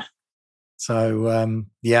 Yeah. So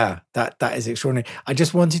that is extraordinary. I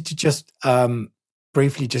just wanted to just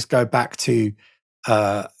briefly just go back to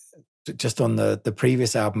just on the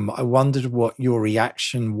previous album. I wondered what your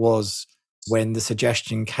reaction was when the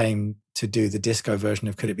suggestion came to do the disco version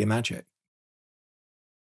of Could It Be Magic?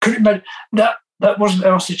 Could It Be that wasn't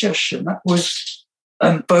our suggestion. That was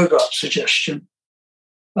Bogart's suggestion.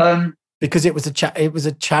 Because it was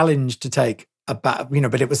a challenge to take about,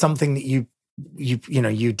 but it was something that you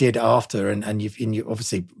did after, and you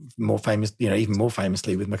obviously more famous, even more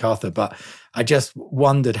famously with MacArthur. But I just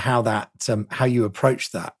wondered how how you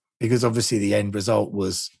approached that, because obviously the end result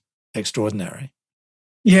was extraordinary.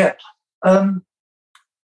 Yeah,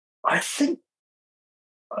 I think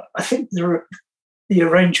the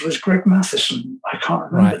arranger was Greg Matheson. I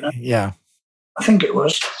can't remember. Right. Yeah, I think it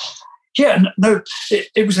was. Yeah, no,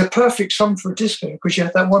 it was a perfect song for a disco because you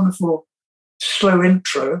had that wonderful slow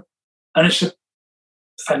intro, and it's a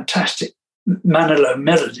fantastic Manilow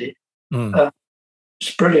melody.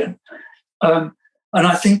 It's brilliant. And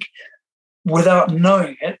I think without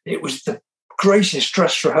knowing it, it was the greatest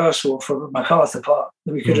dress rehearsal for the MacArthur part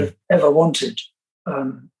that we could have ever wanted.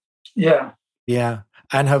 Yeah.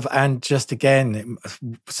 And just again,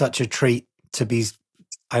 such a treat to be,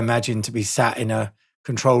 I imagine, to be sat in a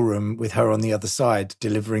control room with her on the other side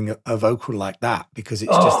delivering a vocal like that, because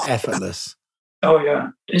it's just effortless. Oh yeah,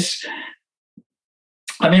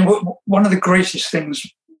 one of the greatest things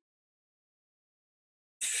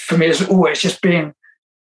for me is always just being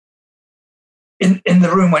in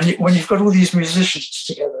the room when you've got all these musicians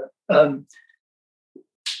together, and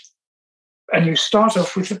you start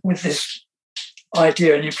off with this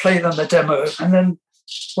idea and you play them the demo, and then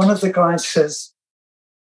one of the guys says,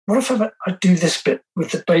 "What if I do this bit with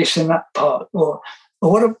the bass in that part, or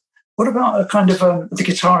what about a kind of the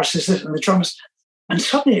guitarist is this and the drummers?" And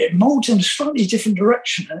suddenly it molds in a slightly different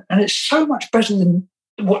direction, and it's so much better than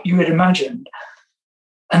what you had imagined.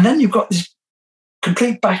 And then you've got this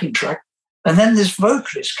complete backing track, and then this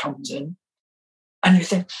vocalist comes in, and you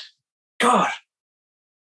think, God,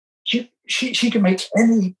 she can make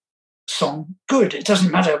any song good. It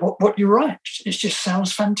doesn't matter what you write. It just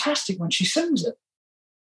sounds fantastic when she sings it.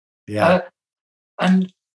 Yeah.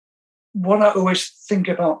 And what I always think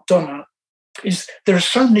about Donna is there are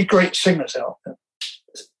so many great singers out there,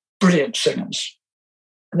 brilliant singers,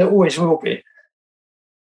 and there always will be.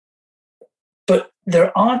 But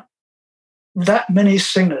there aren't that many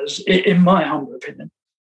singers, in my humble opinion,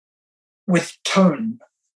 with tone,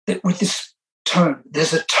 with this tone.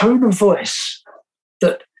 There's a tone of voice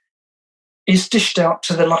that is dished out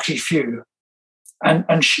to the lucky few.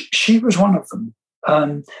 And she was one of them.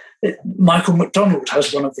 Michael McDonald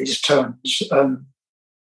has one of these tones.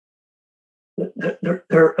 There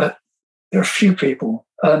are a few people.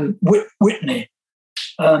 Whitney.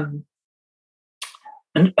 And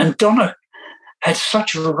Donna had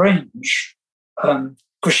such a range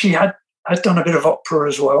because she had done a bit of opera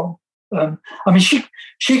as well. I mean,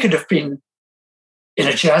 she could have been in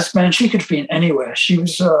a jazz band. She could have been anywhere. She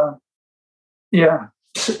was, so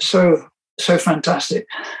fantastic.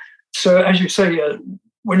 So as you say,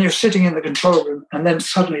 when you're sitting in the control room and then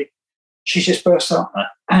suddenly she just bursts out,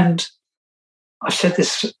 and I've said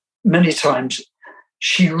this many times,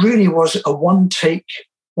 she really was a one-take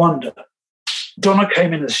wonder. Donna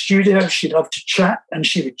came in the studio, she loved to chat, and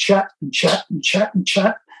she would chat and chat and chat and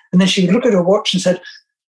chat. And then she would look at her watch and said,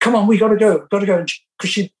 come on, we got to go. Because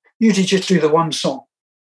she'd usually just do the one song.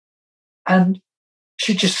 And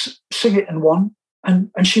she'd just sing it in one, and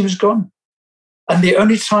she was gone. And the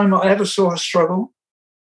only time I ever saw her struggle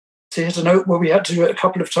to hit a note where we had to do it a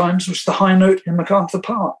couple of times was the high note in MacArthur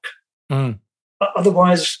Park. Mm.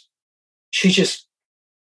 Otherwise, she just...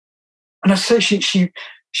 And I say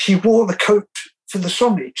she wore the coat for the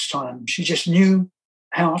song each time. She just knew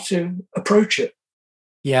how to approach it.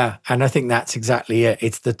 Yeah, and I think that's exactly it.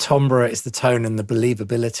 It's the timbre, it's the tone, and the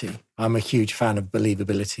believability. I'm a huge fan of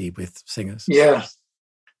believability with singers. Yeah.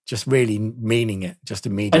 Just really meaning it, just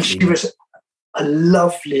immediately. And she was a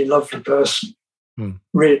lovely, lovely person. Hmm.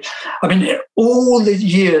 Really. I mean, all the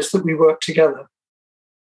years that we worked together,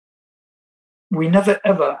 we never,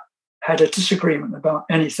 ever had a disagreement about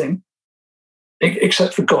anything,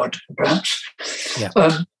 except for God, perhaps. Yeah.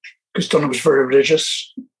 Because Donna was very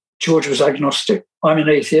religious. George was agnostic. I'm an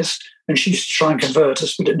atheist, and she used to try and convert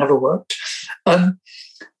us, but it never worked.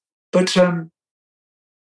 But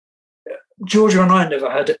Georgia and I never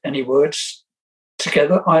had any words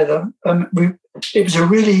together either. It was a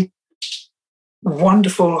really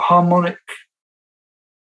wonderful, harmonic,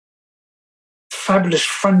 fabulous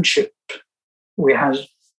friendship we had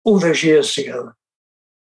all those years together.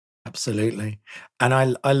 Absolutely. And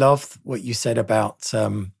I love what you said about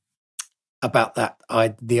that,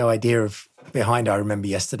 the idea of behind I Remember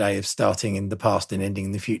Yesterday of starting in the past and ending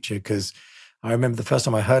in the future, because I remember the first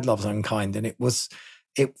time I heard Love's Unkind, and it was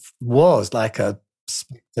like the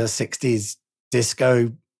 60s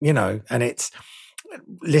disco, and it's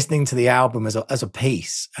listening to the album as a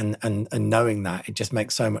piece and knowing that it just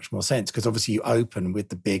makes so much more sense, because obviously you open with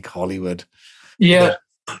the big Hollywood. Yeah.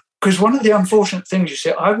 Because one of the unfortunate things, you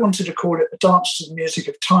see, I wanted to call it A Dance to the Music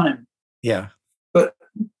of Time. Yeah. But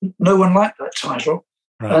no one liked that title.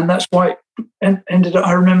 Right. And that's why it ended up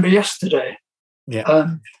I Remember Yesterday. Yeah.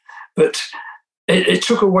 But it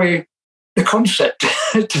took away the concept,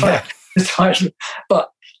 the title,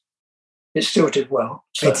 but it still did well.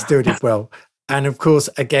 So. It still did well. And of course,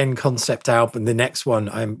 again, concept album. The next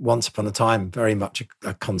one, Once Upon a Time, very much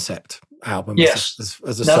a concept album. Yes,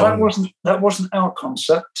 as a song. That wasn't our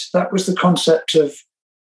concept. That was the concept of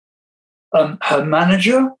her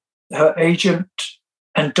manager, her agent,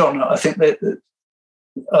 and Donna. I think that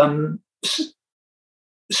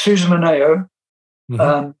Susan Mineo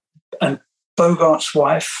and Bogart's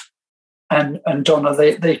wife and Donna,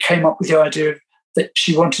 they came up with the idea that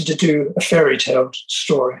she wanted to do a fairy tale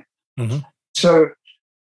story. Mm-hmm. So,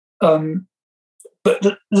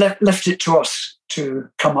 but left it to us to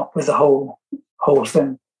come up with the whole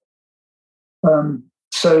thing.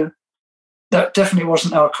 So that definitely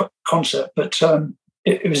wasn't our concept, but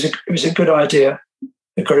it was a good idea,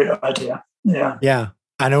 a great idea. Yeah, yeah,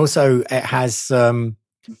 and also it has for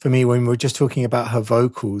me, when we were just talking about her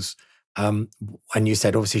vocals, and you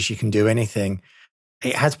said obviously she can do anything.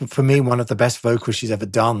 It has, for me, one of the best vocals she's ever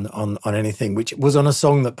done on anything, which was on a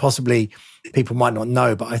song that possibly people might not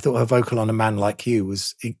know, but I thought her vocal on A Man Like You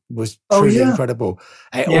was truly incredible.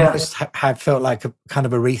 It almost had felt like a kind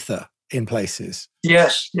of Aretha in places.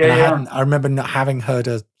 Yes, I remember not having heard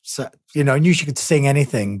her, I knew she could sing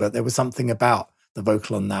anything, but there was something about the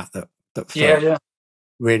vocal on that felt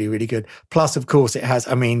really, really good. Plus, of course, it has,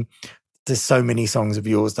 I mean, there's so many songs of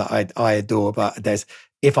yours that I adore, but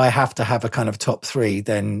if I have to have a kind of top three,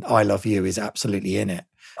 then I Love You is absolutely in it.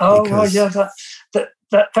 Oh, well, yeah,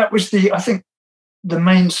 that was I think the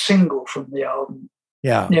main single from the album.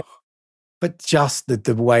 Yeah. But just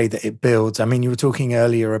the way that it builds. I mean, you were talking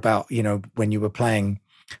earlier about, when you were playing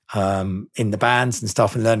in the bands and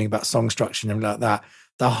stuff and learning about song structure and like that,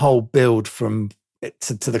 the whole build from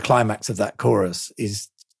to the climax of that chorus is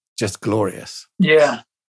just glorious. Yeah.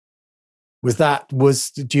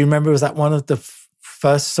 Do you remember, was that one of the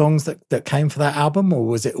first songs that came for that album, or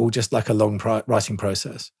was it all just like a long writing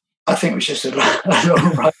process? I think it was just a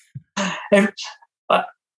long writing.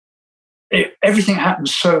 Everything happened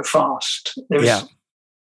so fast. There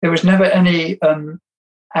was never any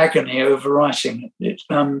agony over writing it.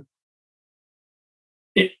 I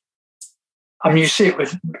mean, you see it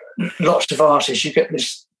with lots of artists. You get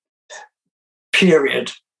this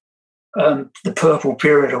period, the purple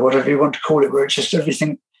period, or whatever you want to call it, where it's just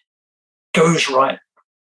everything goes right,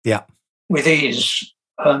 with ease.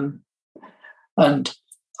 And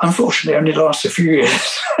unfortunately, only lasts a few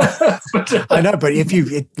years. I know, but if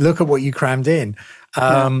you look at what you crammed in,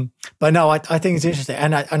 but no, I think it's interesting,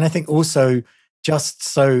 and I think also just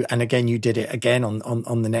so, and again, you did it again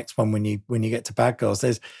on the next one when you get to Bad Girls.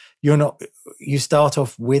 You start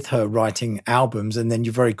off with her writing albums, and then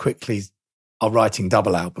you very quickly are writing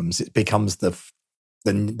double albums. It becomes the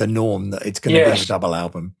norm that it's going to be a double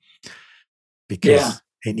album because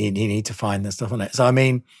you need to find the stuff on it. So I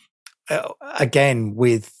mean, again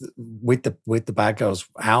with the Bad Girls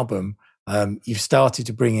album, you've started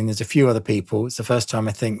to bring in. There's a few other people. It's the first time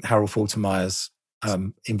I think Harold Faltermeyer's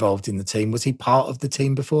involved in the team. Was he part of the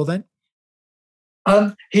team before then?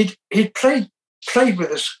 He'd played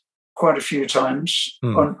with us quite a few times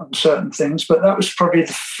on certain things, but that was probably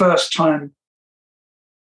the first time.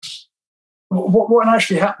 What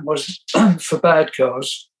actually happened was for Bad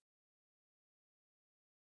Girls,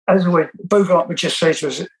 as always, Bogart would just say to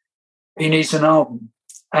us, he needs an album.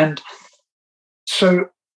 And so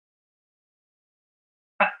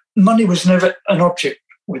money was never an object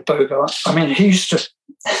with Bogart. I mean, he used to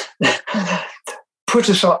put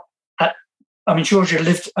us up at, I mean, Georgia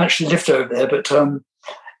actually lived over there, but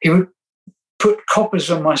he would put Coppers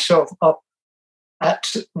and myself up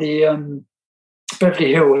at the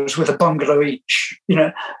Beverly Hills with a bungalow each.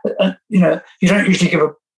 You don't usually give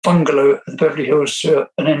a bungalow at the Beverly Hills to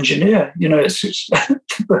an engineer.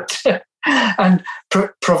 And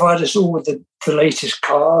provide us all with the latest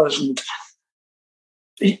cars, and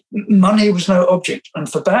money was no object.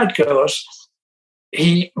 And for Bad Girls,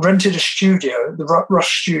 he rented a studio, the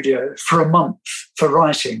Rush studio, for a month for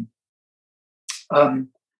writing.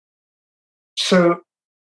 So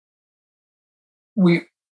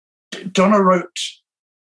Donna wrote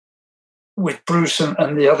with Bruce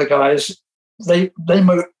and the other guys. They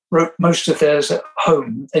wrote most of theirs at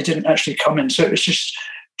home. They didn't actually come in. So it was just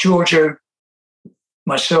Giorgio,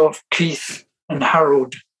 myself, Keith, and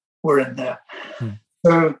Harold were in there.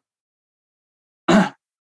 So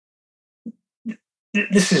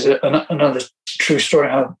this is another true story,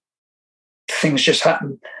 how things just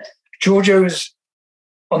happen. Giorgio was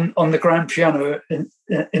on the grand piano in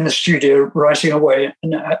the studio writing away,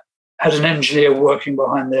 and had an engineer working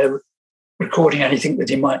behind there recording anything that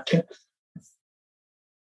he might do.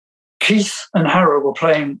 Keith and Harold were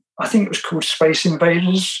playing, I think it was called Space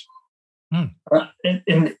Invaders, in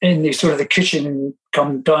the sort of the kitchen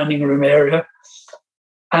come dining room area.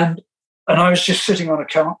 And I was just sitting on a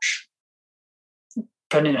couch,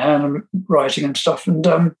 pen in hand, and writing and stuff.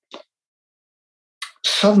 And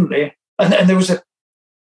suddenly, and there's a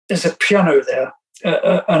piano there,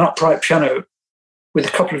 an upright piano with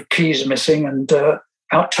a couple of keys missing and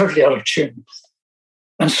totally out of tune.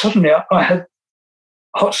 And suddenly I had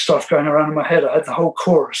hot stuff going around in my head. I had the whole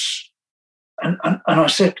chorus. And I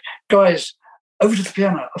said, guys, over to the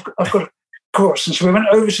piano. I've got a chorus. And so we went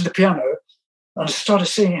over to the piano and I started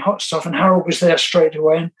singing Hot Stuff, and Harold was there straight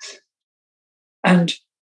away. And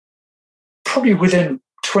probably within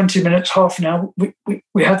 20 minutes, half an hour,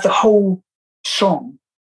 we had the whole song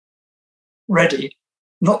ready.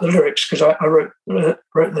 Not the lyrics, because I wrote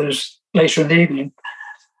those later in the evening.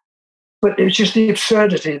 But it was just the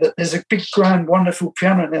absurdity that there's a big, grand, wonderful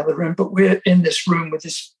piano in the other room, but we're in this room with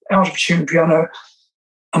this out-of-tune piano,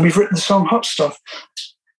 and we've written the song Hot Stuff.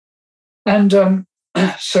 And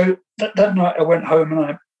so that night I went home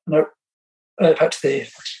and I back to the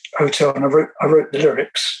hotel, and I wrote the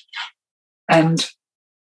lyrics. And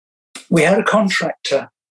we had a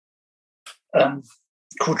contractor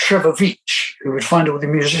called Trevor Veach, who would find all the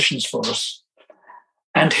musicians for us.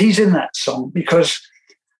 And he's in that song because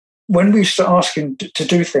when we used to ask him to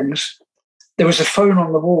do things, there was a phone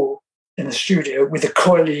on the wall in the studio with a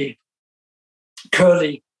curly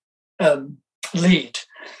lead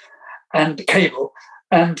and cable,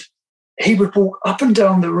 and he would walk up and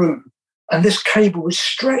down the room, and this cable would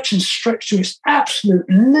stretch and stretch to its absolute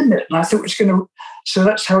limit. And I thought it was going to, so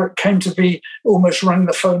that's how it came to be, almost rang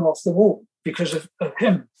the phone off the wall because of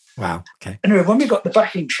him. Wow. Okay. Anyway, when we got the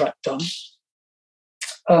backing track done,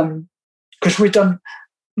 because we'd done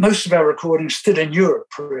most of our recordings still in Europe,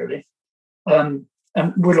 really, and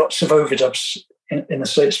with lots of overdubs in the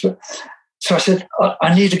States. But so I said,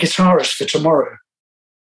 I need a guitarist for tomorrow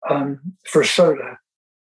for a solo.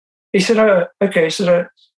 He said, "Oh, okay." He said,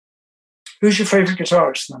 "Who's your favourite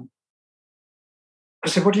guitarist then?" I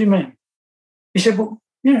said, "What do you mean?" He said, "Well,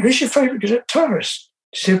 who's your favourite guitarist?"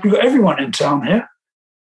 He said, "We've got everyone in town here."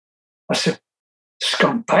 I said,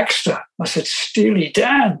 "Skunk Baxter." I said, "Steely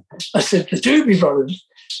Dan." I said, "The Doobie Brothers."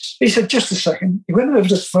 He said, "Just a second." He went over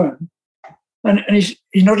to the phone and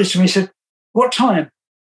he nodded to me. He said, "What time?"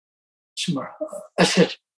 Tomorrow. I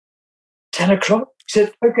said, 10 o'clock. He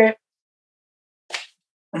said, "Okay."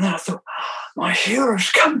 And then I thought, my hero's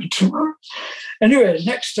coming tomorrow. Anyway,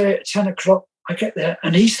 next day at 10 o'clock, I get there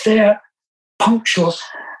and he's there punctual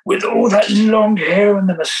with all that long hair and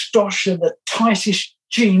the moustache and the tightest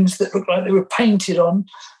jeans that looked like they were painted on.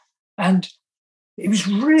 And he was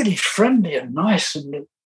really friendly and nice and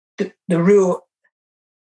the real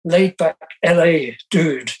laid-back LA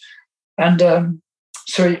dude. And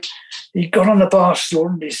so he got on the bar stool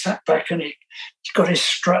and he sat back and he got his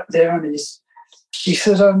strap there and he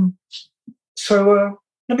said, so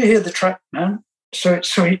let me hear the track, man. So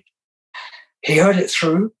he heard it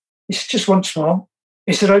through. He said, just once more.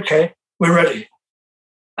 He said, "Okay, we're ready."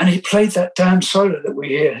 And he played that damn solo that we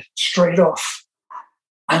hear straight off.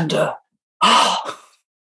 And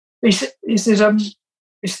he said,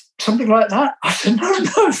 "It's something like that." I said, no,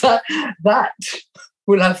 that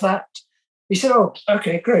we'll have that. He said, "Oh,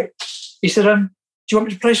 okay, great." He said, "Do you want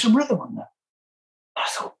me to play some rhythm on that?" I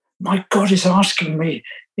thought, my God, he's asking me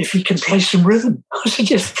if he can play some rhythm. I said,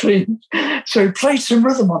 "Yes, please." So he played some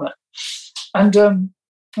rhythm on it. And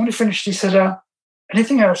when he finished, he said,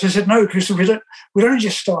 "Anything else?" I said, "No, because we'd only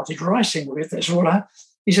just started writing with this all out."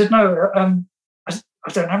 He said, "No, I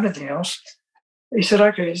don't have anything else." He said,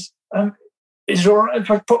 "Okay, is it all right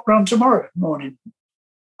if I pop round tomorrow morning?"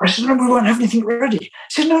 I said, "No, we won't have anything ready." He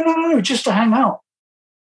said, No, just to hang out."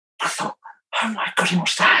 I thought, oh my God, he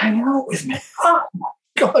wants to hang out with me. Oh my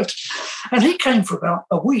God. And he came for about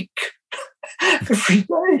a week every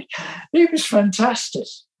day. He was fantastic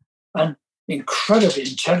and incredibly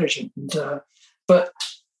intelligent. And, but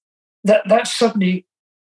that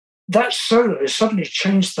solo suddenly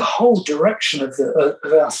changed the whole direction of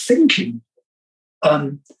our thinking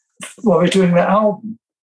while we're doing that album.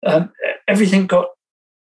 Everything got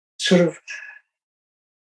sort of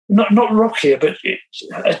not rockier, but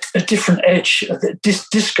a different edge. The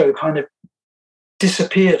disco kind of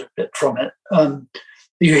disappeared a bit from it.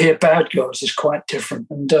 You hear Bad Girls is quite different,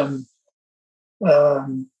 and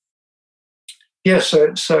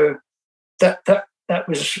so that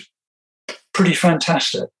was pretty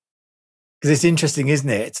fantastic. Because it's interesting, isn't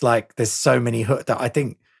it? It's like there's so many hooks that I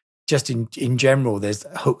think just in general, there's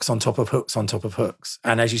hooks on top of hooks on top of hooks.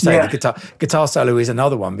 And as you say, the guitar solo is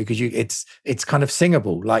another one because it's kind of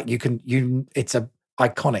singable. Like it's a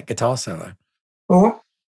iconic guitar solo. Well,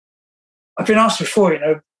 I've been asked before,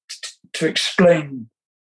 to explain,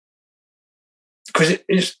 because it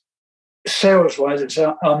is sales-wise, it's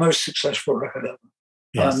our most successful record ever.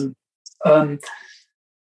 Yes. And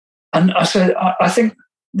I said, I think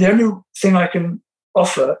the only thing I can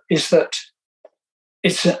offer is that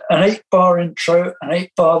it's an 8-bar intro, an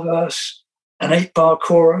 8-bar verse, an 8-bar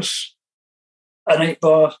chorus, an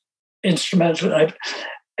 8-bar instrumental,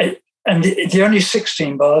 and the only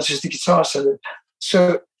 16 bars is the guitar solo.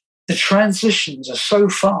 So the transitions are so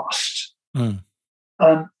fast, and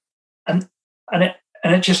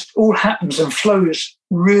it just all happens and flows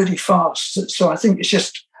really fast. So I think it's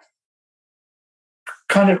just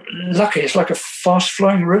kind of lucky. It's like a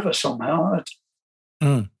fast-flowing river somehow.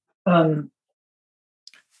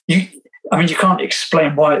 You can't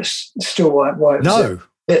explain why it's still why it was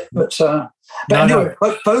it. But anyway,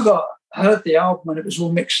 Bogart heard the album and it was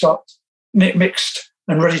all mixed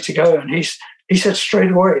and ready to go, and he said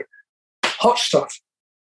straight away, "Hot Stuff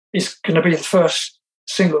is going to be the first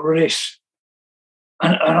single release."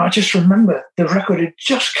 And I just remember the record had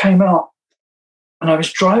just came out, and I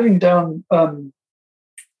was driving down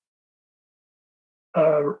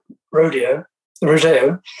Rodeo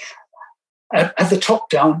at the top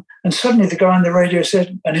down, and suddenly the guy on the radio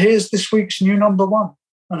said, "And here's this week's new number one."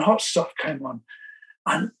 and Hot Stuff came on,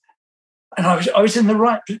 and I was in the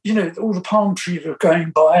right, all the palm trees were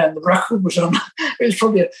going by, and the record was on. It was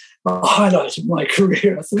probably a highlight of my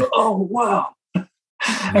career. I thought, oh wow!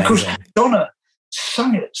 And of course, Donna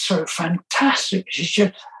sung it so fantastic.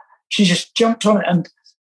 She just jumped on it, and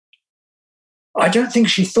I don't think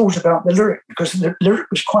she thought about the lyric, because the lyric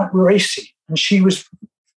was quite racy, and she was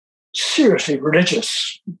seriously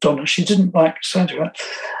religious, Donna. She didn't like Santa.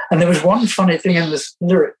 And there was one funny thing in this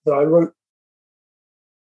lyric that I wrote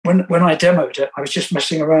when I demoed it. I was just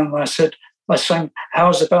messing around, and I sang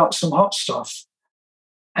 "How's About Some Hot Stuff,"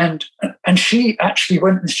 and she actually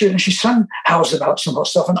went in the studio and she sang "How's About Some Hot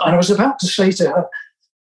Stuff," and I was about to say to her,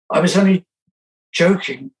 I was only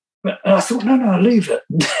joking, but I thought, no, leave it.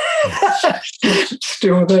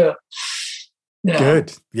 Still there. Yeah.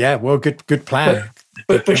 Good. Yeah. Well, good plan.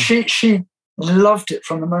 But she loved it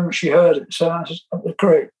from the moment she heard it. So that was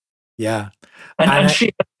great. Yeah. And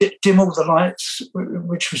she dim all the lights,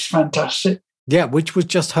 which was fantastic. Yeah, which was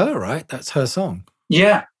just her, right? That's her song.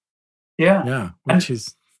 Yeah. And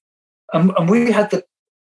we had the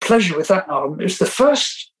pleasure with that album. It was the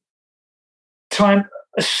first time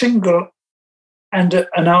a single and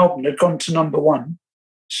an album had gone to number one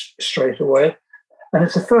straight away. And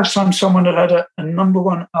it's the first time someone had a number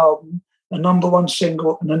one album, a number one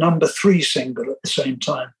single, and a number three single at the same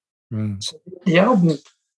time. So the album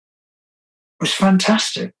was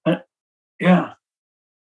fantastic. Yeah.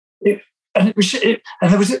 And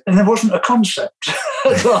there wasn't a concept.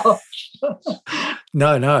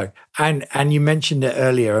 No. And you mentioned it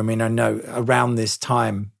earlier. I mean, I know around this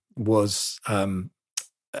time was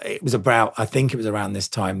it was around this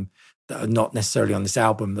time, not necessarily on this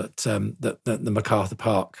album, that the MacArthur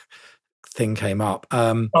Park thing came up.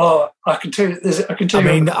 I can tell you.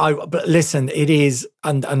 But listen, it is,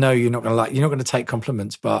 and I know you're not going to take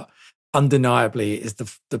compliments, but undeniably, is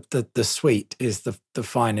the Suite is the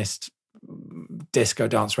finest disco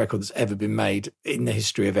dance record that's ever been made in the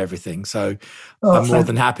history of everything. So I'm more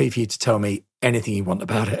than happy for you to tell me anything you want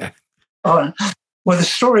about it. Well, the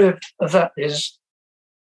story of that is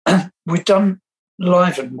we'd done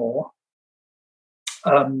Live and More.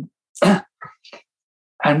 And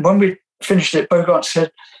when we finished it, Bogart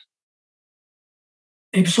said,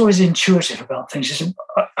 he was always intuitive about things. He said,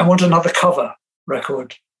 I want another cover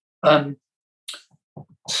record.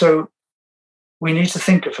 So we need to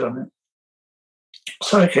think of something.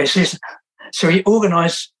 So he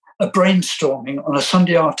organised a brainstorming on a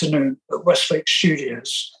Sunday afternoon at Westlake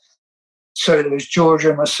Studios. So there was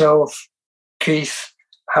Georgia, myself, Keith,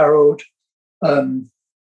 Harold, and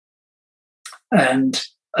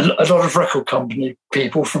a lot of record company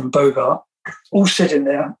people from Bogart, all sitting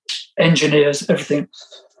there, engineers, everything,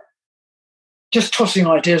 just tossing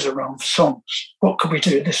ideas around for songs. What could we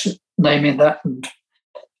do? This, naming that, and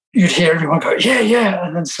you'd hear everyone go, yeah,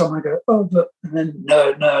 and then someone go, oh, but, and then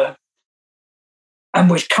no. And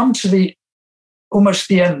we'd come to almost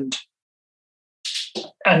the end,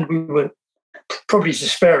 and we were probably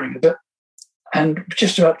despairing a bit, and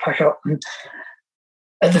just about to pack up. And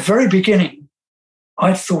at the very beginning,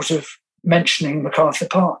 I thought of mentioning MacArthur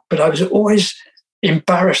Park, but I was always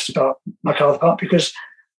embarrassed about MacArthur Park because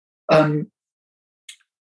I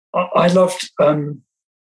loved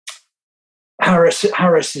Harris's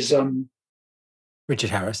Richard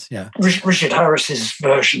Harris, yeah. Richard Harris's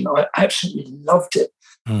version. I absolutely loved it.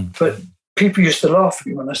 But people used to laugh at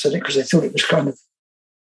me when I said it because they thought it was kind of a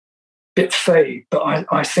bit fade, but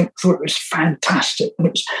I thought it was fantastic. And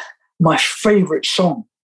it was my favourite song,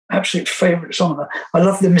 absolute favourite song. I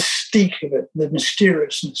love the mystique of it, the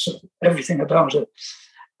mysteriousness of everything about it.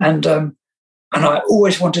 And I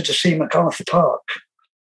always wanted to see MacArthur Park,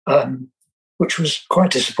 which was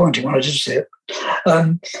quite disappointing when I did see it.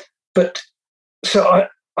 But so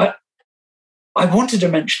I wanted to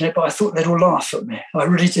mention it, but I thought they'd all laugh at me. I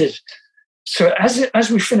really did. So as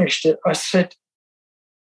we finished it, I said,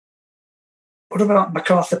 what about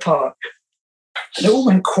MacArthur Park? And it all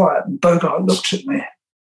went quiet, and Bogart looked at me,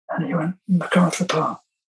 and he went, MacArthur Park.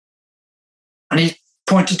 And he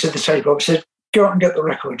pointed to the table. He said, go out and get the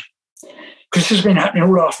record. Because this has been happening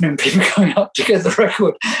all afternoon, people going up to get the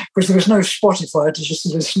record, because there was no Spotify to just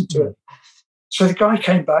listen to it. So the guy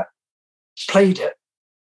came back, played it,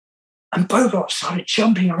 and Bogart started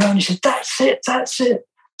jumping around. He said, that's it.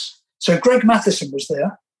 So Greg Matheson was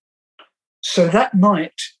there. So that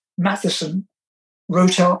night, Matheson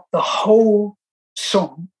wrote out the whole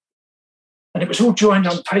song, and it was all joined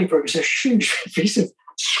on paper. It was a huge piece of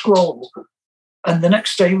scroll. And the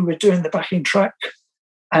next day we were doing the backing track,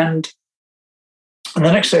 and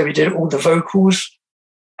the next day we did all the vocals,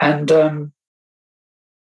 and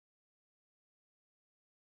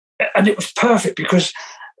and it was perfect because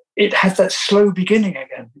it had that slow beginning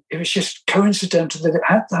again. It was just coincidental that it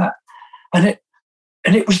had that, and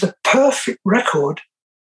it was the perfect record,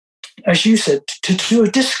 as you said, to do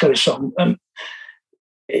a disco song. And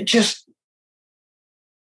it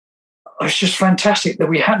was just fantastic that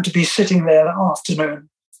we happened to be sitting there that afternoon,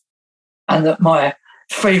 and that my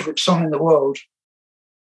favourite song in the world,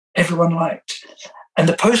 everyone liked. And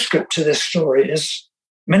the postscript to this story is,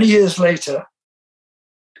 many years later,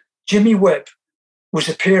 Jimmy Webb was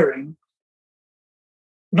appearing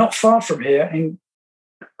not far from here in,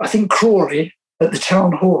 I think, Crawley, at the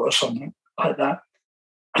town hall or something like that.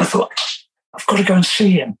 And I thought, I've got to go and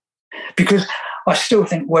see him, because I still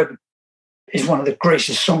think Webb is one of the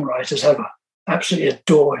greatest songwriters ever. Absolutely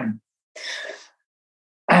adore him.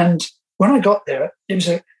 And when I got there, it was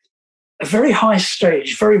a very high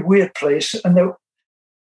stage, very weird place, and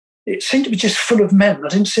it seemed to be just full of men. I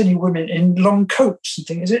didn't see any women in long coats and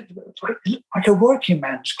things. It like a working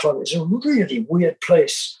man's club. It's a really weird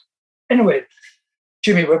place. Anyway,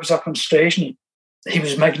 Jimmy Webb was up on stage, and he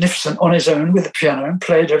was magnificent on his own with the piano and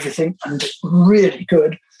played everything, and really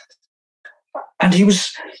good. And he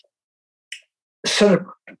was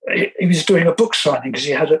doing a book signing because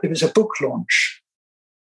it was a book launch,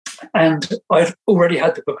 and I'd already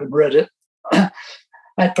had the book and read it,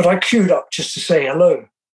 but I queued up just to say hello.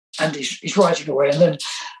 And he's writing away, and then it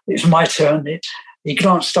was my turn. He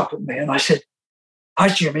glanced up at me, and I said, "Hi,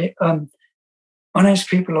 Jimmy. My name's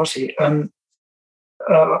Pete Bellotti.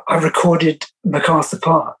 I recorded MacArthur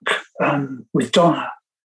Park with Donna."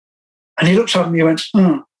 And he looked up at me and went,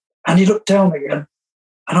 and he looked down again,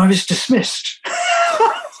 and I was dismissed.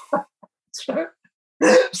 So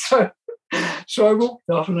I walked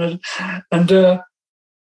off, and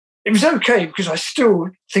it was okay, because I still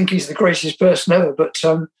think he's the greatest person ever. But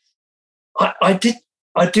I do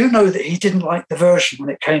know that he didn't like the version when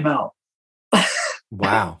it came out.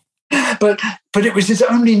 Wow. But it was his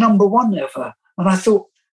only number one ever. And I thought,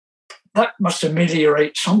 that must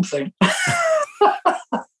ameliorate something.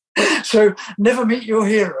 So never meet your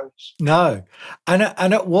heroes. No. And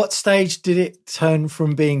at what stage did it turn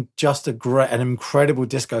from being just an incredible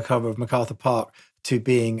disco cover of MacArthur Park to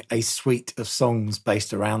being a suite of songs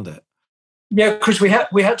based around it? Yeah, because we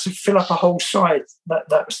had to fill up a whole side.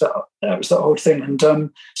 That was the whole thing, and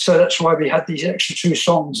so that's why we had these extra 2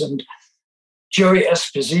 songs. And Joey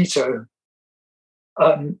Esposito,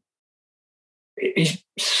 he's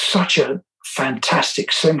such a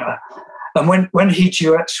fantastic singer, and when he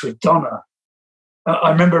duets with Donna,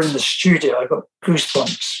 I remember in the studio I got goose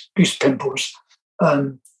pimples.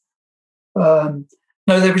 No,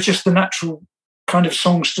 they were just the natural kind of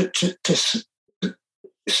songs to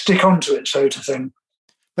stick onto it, so to thing.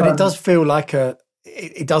 But it does feel like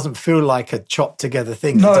it doesn't feel like a chopped together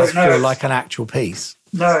thing. It does feel like an actual piece.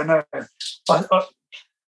 No. I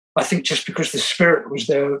think just because the spirit was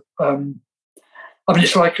there. I mean,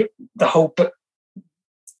 it's like the whole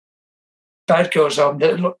Bad Girls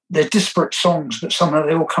album. They're disparate songs, but somehow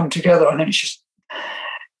they all come together. I think it's just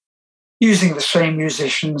using the same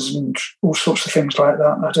musicians and all sorts of things like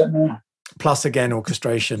that. I don't know. Plus, again,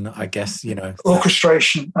 orchestration, I guess,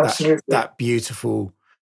 Orchestration, absolutely. That beautiful...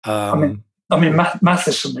 I mean,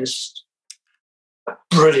 Matheson is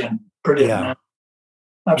brilliant. Yeah.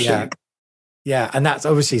 Absolutely. Yeah, and that's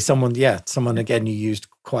obviously someone, again, you used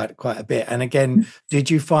quite a bit. And again, did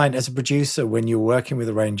you find, as a producer, when you were working with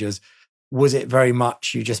arrangers, was it very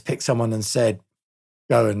much you just picked someone and said,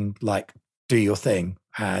 go and, do your thing?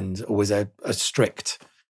 And or was there a strict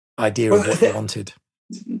idea of what they wanted?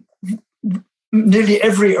 Nearly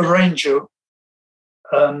every arranger,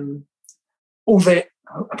 they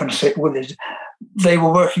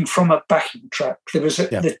were working from a backing track.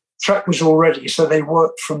 The track was already, so they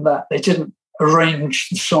worked from that. They didn't arrange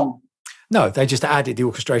the song. No, they just added the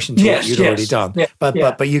orchestration to what you'd already done. Yeah,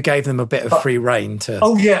 but you gave them a bit of free rein to.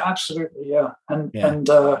 Oh yeah, absolutely, yeah, and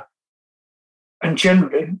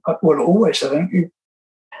generally, well, always, I think.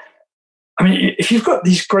 If you've got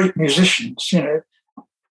these great musicians,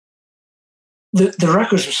 the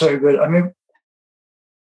records are so good. I mean,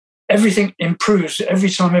 everything improves every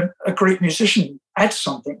time a great musician adds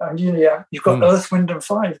something. And you've got Earth, Wind and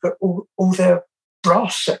Fire. You've got all their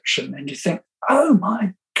brass section, and you think, oh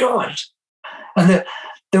my God! And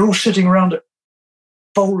they're all sitting around a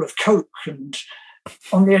bowl of Coke and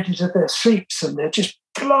on the edges of their seats, and they're just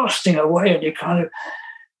blasting away, and you can't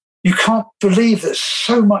believe that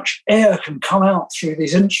so much air can come out through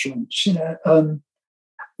these instruments.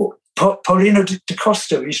 Paulino da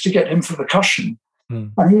Costa, used to get him for percussion,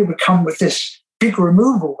 and he would come with this big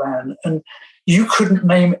removal van, and you couldn't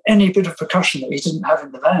name any bit of percussion that he didn't have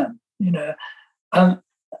in the van.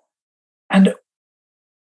 And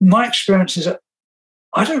my experience is that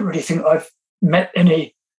I don't really think I've met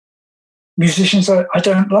any musicians I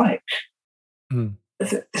don't like. Mm.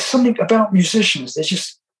 There's something about musicians, they're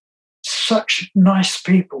just such nice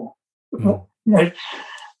people. Mm. You know,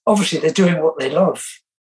 obviously they're doing what they love,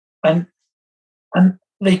 and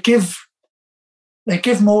they give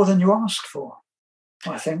more than you ask for,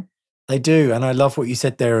 I think. They do. And I love what you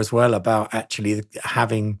said there as well about actually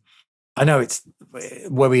having, I know it's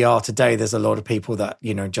where we are today, there's a lot of people that,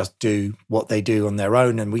 you know, just do what they do on their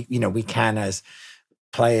own. And we, you know, we can, as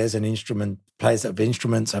players of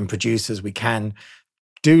instruments and producers, we can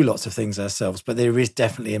do lots of things ourselves, but there is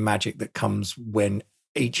definitely a magic that comes when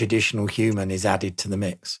each additional human is added to the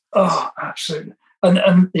mix. Oh, absolutely.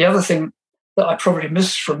 And the other thing that I probably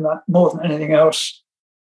miss from that more than anything else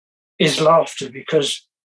is laughter, because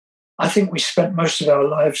I think we spent most of our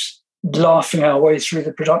lives laughing our way through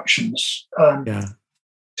the productions.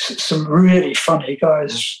 Some really funny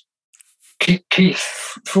guys,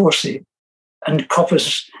 Keith Forsey and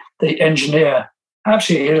Coppers, the engineer,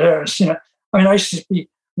 absolutely hilarious. You know, I mean, I used to be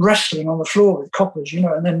wrestling on the floor with Coppers, you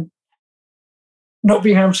know, and then not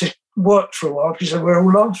being able to work for a while because we were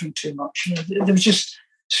all laughing too much. You know, there was just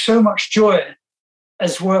so much joy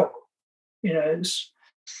as well. You know,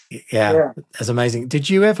 yeah, that's amazing. Did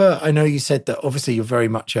you ever? I know you said that obviously you're very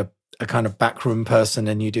much a kind of backroom person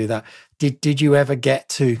and you do that. Did you ever get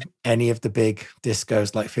to any of the big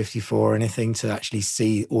discos like 54 or anything to actually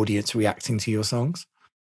see audience reacting to your songs?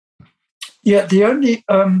 Yeah, the only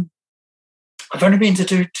I've only been to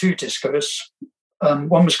do 2 discos.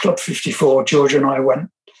 One was Club 54. Georgia and I went.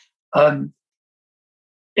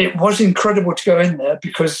 It was incredible to go in there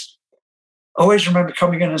because I always remember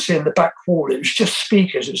coming in and seeing the back wall. It was just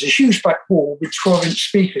speakers. It was a huge back wall with 12-inch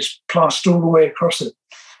speakers plastered all the way across it.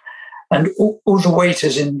 And all the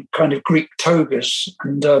waiters in kind of Greek togas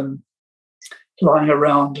and lying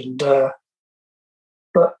around. And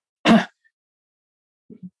but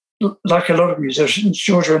like a lot of musicians,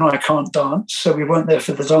 Georgia and I can't dance, so we weren't there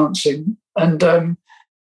for the dancing. And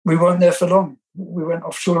we weren't there for long. We went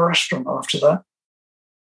off to a restaurant after that.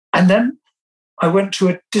 And then I went to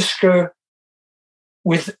a disco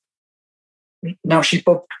with, now she's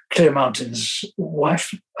Bob Clearmountain's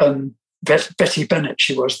wife, Betty Bennett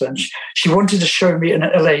she was then. She wanted to show me an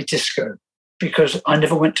LA disco because I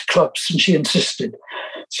never went to clubs and she insisted.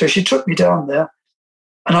 So she took me down there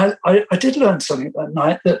and I did learn something that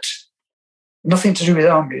night that nothing to do with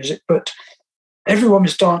our music, but everyone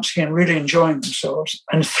was dancing and really enjoying themselves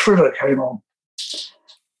and Thriller came on.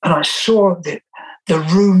 And I saw the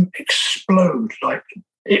room explode. Like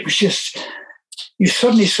it was just, you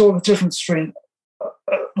suddenly saw the difference between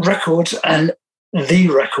records and the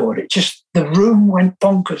record. It just, the room went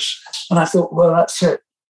bonkers. And I thought, well, that's it.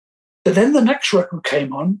 But then the next record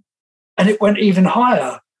came on and it went even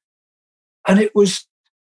higher. And it was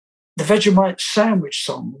the Vegemite Sandwich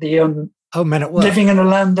song, the Men at Work. Living in a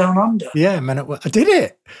Land Down Under. Yeah, Men at Work. I did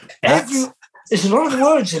it. There's a lot of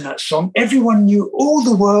words in that song. Everyone knew all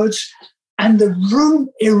the words and the room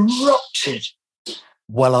erupted.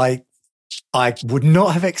 Well, I would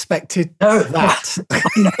not have expected that.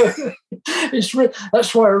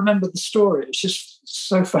 That's why I remember the story. It's just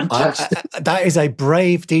so fantastic. That is a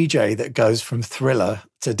brave DJ that goes from Thriller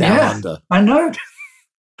to Down Under. I know.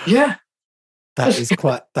 Yeah. That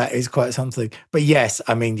is quite something. But yes,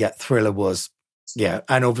 I mean, Thriller was,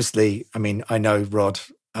 and obviously, I mean, I know Rod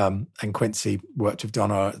and Quincy worked with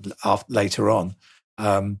Donna later on,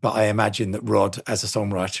 but I imagine that Rod, as a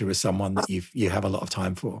songwriter, is someone that you have a lot of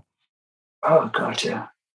time for. Oh God, yeah.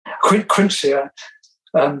 Quincy, I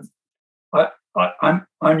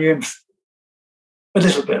knew him a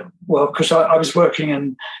little bit well because I was working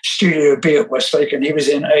in Studio B at Westlake, and he was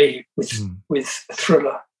in A with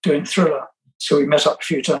Thriller, doing Thriller. So we met up a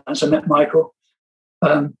few times. I met Michael,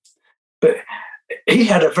 but he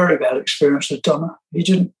had a very bad experience with Donna. He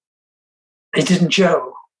didn't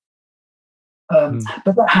gel, but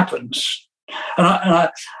that happens. And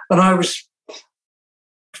I was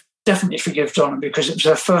definitely forgive Donna because it was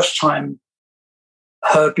her first time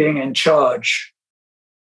her being in charge.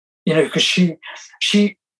 You know, because she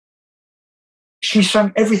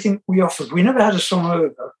sang everything we offered. We never had a song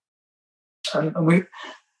over, and we.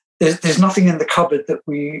 There's nothing in the cupboard that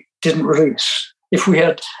we didn't release. If we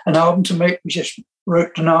had an album to make, we just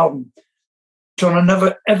wrote an album. Donna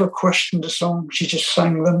never, ever questioned a song. She just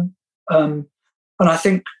sang them. And I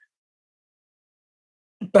think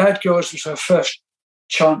Bad Girls was her first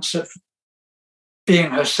chance of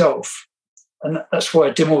being herself. And that's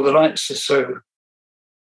why Dim All the Lights is so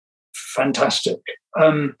fantastic.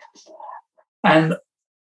 And I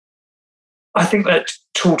think that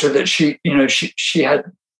taught her that she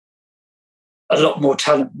had a lot more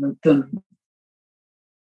talent than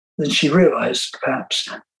she realised, perhaps.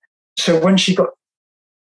 So when she got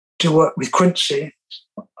to work with Quincy,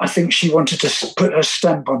 I think she wanted to put her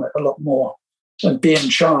stamp on it a lot more and be in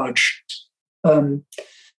charge. And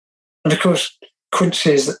of course,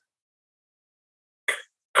 Quincy is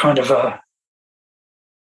kind of a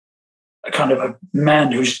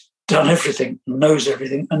man who's done everything, knows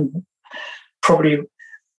everything, and probably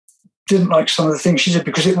didn't like some of the things she did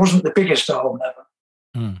because it wasn't the biggest album ever.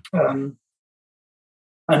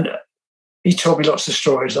 And he told me lots of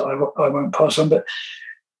stories that I won't pass on, but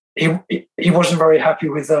he wasn't very happy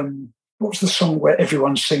with what was the song where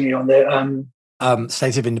everyone's singing on there?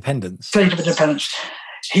 State of Independence. State of Independence.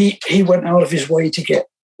 He went out of his way to get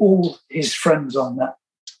all his friends on that.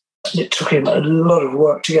 And it took him a lot of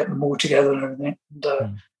work to get them all together and everything.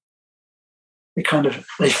 And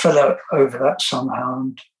they fell out over that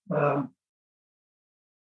somehow. And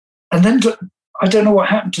then I don't know what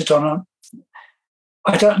happened to Donna.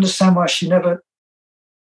 I don't understand why she never,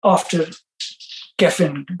 after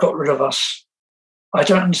Geffen got rid of us, I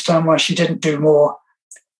don't understand why she didn't do more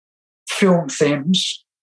film themes.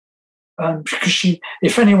 Because she,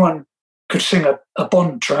 if anyone could sing a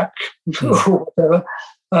Bond track or whatever,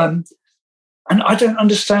 and I don't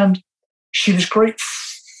understand, she was great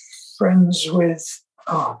friends with,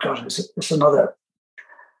 it's another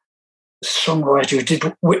songwriter who did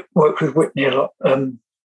work with Whitney a lot.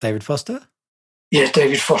 David Foster? Yeah,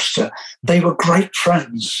 David Foster. They were great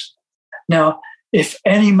friends. Now, if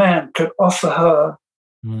any man could offer her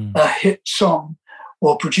a hit song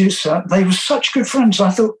or produce her, they were such good friends.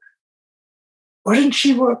 I thought, why didn't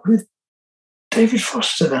she work with David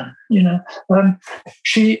Foster then?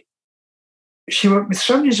 She worked with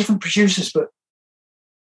so many different producers, but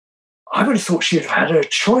I would have thought she'd have had a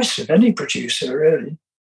choice of any producer, really.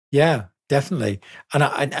 Yeah, definitely. And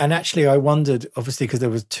actually, I wondered, obviously, because there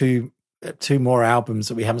was two more albums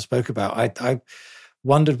that we haven't spoke about. I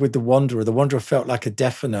wondered with The Wanderer. The Wanderer felt like a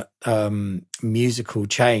definite musical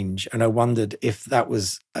change, and I wondered if that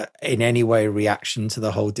was in any way a reaction to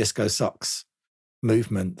the whole Disco Sucks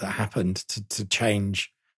movement that happened to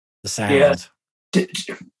change the sound. Yeah,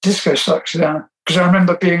 Disco Sucks. Yeah, because I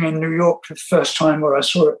remember being in New York for the first time where I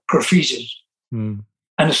saw it graffitied, and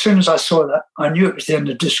as soon as I saw that, I knew it was the end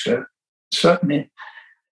of disco. Certainly,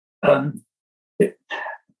 that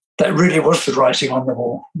really was the writing on the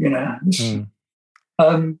wall, The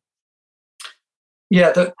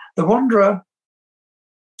Wanderer,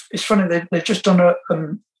 it's funny, they've just done a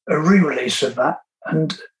re-release of that,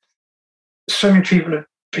 and so many people have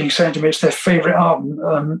been saying to me it's their favourite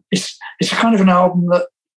album. It's kind of an album that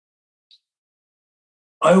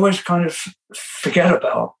I always kind of forget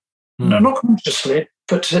about. No, not consciously,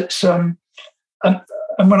 but it's...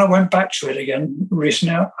 And when I went back to it again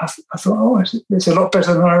recently, I thought, it's a lot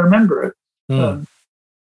better than I remember it.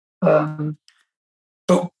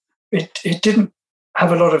 But it didn't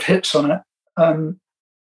have a lot of hits on it.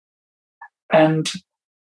 And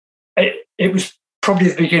it was probably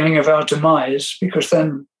the beginning of our demise, because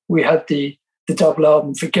then we had the double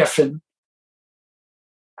album for Geffen.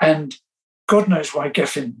 And God knows why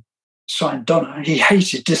Geffen signed Donna. He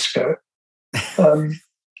hated disco.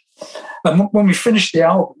 And when we finished the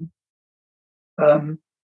album and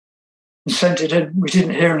sent it in, we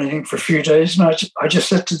didn't hear anything for a few days. And I just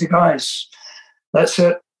said to the guys, that's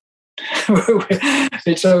it.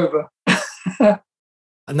 It's over.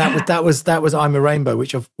 And that was I'm a Rainbow,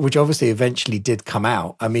 which obviously eventually did come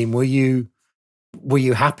out. I mean, were you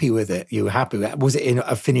happy with it? You were happy with it? Was it in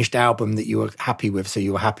a finished album that you were happy with? So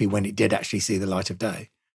you were happy when it did actually see the light of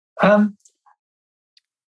day?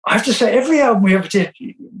 I have to say, every album we ever did,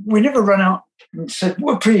 we never ran out and said,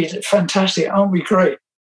 we're pretty fantastic, aren't we great?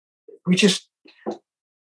 We just,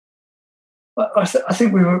 I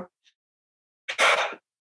think we were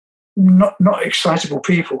not excitable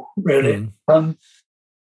people, really.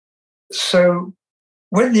 So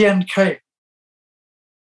when the end came,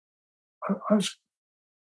 I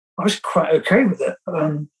was quite okay with it.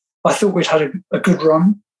 I thought we'd had a good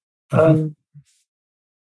run.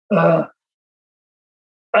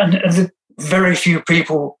 And the very few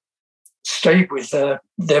people stayed with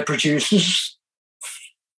their producers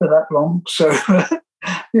for that long. So,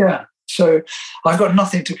 yeah. So I've got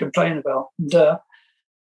nothing to complain about. And the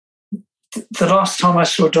last time I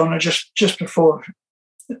saw Donna, just before,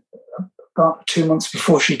 about 2 months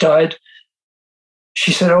before she died,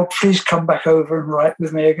 she said, "Oh, please come back over and write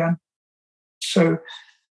with me again." So,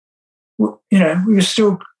 we were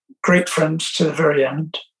still great friends to the very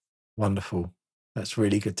end. Wonderful. That's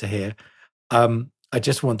really good to hear. I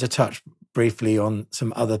just want to touch briefly on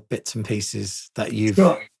some other bits and pieces that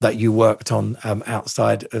Sure. you worked on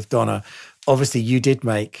outside of Donna. Obviously, you did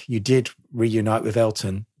reunite with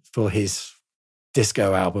Elton for his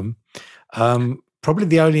disco album. Probably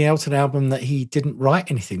the only Elton album that he didn't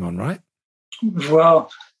write anything on, right?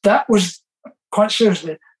 Well, that was quite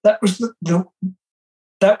seriously. That was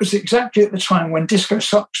that was exactly at the time when Disco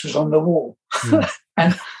Sucks was on the wall,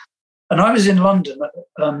 and I was in London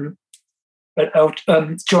at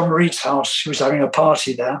John Reed's house. He was having a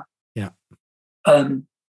party there. Yeah. In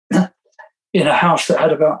a house that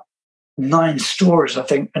had about 9 stories, I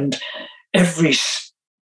think, and every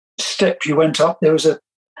step you went up, there was an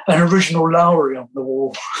original Lowry on the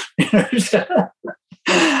wall.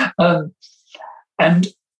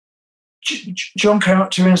 And John came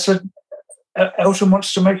up to me and said, Elton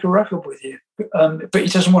wants to make a record with you, but he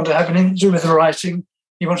doesn't want to have anything to do with the writing.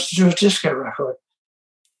 He wants to do a disco record.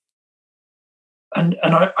 And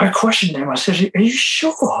I questioned him. I said, are you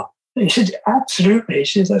sure? He said, absolutely. He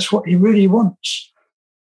said, that's what he really wants.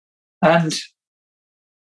 And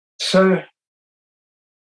so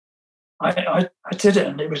I did it,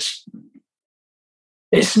 and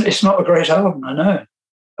it's not a great album, I know.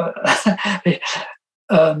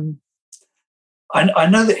 I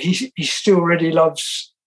know that he still really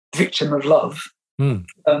loves Victim of Love. He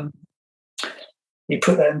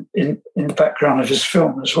put that in the background of his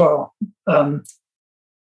film as well.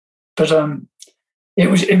 But it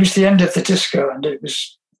was the end of the disco, and it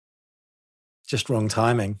was just wrong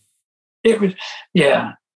timing. It was,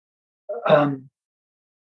 yeah.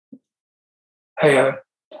 Hey,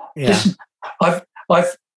 listen, I've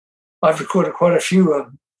recorded quite a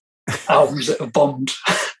few albums that have bombed.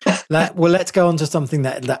 Well, let's go on to something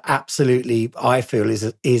that absolutely I feel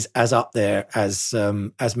is as up there as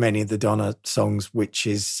many of the Donna songs, which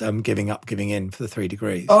is Giving Up, Giving In for the 3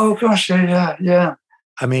 Degrees. Oh gosh, yeah.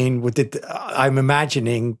 I mean, I'm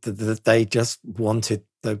imagining that they just wanted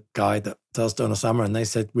the guy that does Donna Summer, and they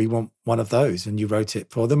said, we want one of those, and you wrote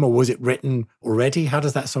it for them, or was it written already? How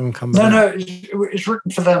does that song come about? No, it's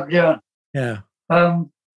written for them, yeah. Yeah.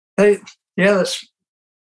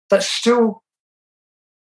 That's still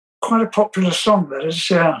quite a popular song, that is,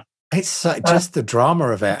 yeah. It's just the drama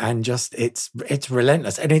of it, and just it's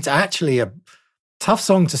relentless, and it's actually a tough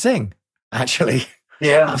song to sing, actually.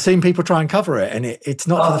 Yeah. I've seen people try and cover it, and it's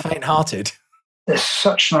not for the faint-hearted. They're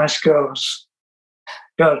such nice girls.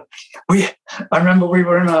 God, I remember we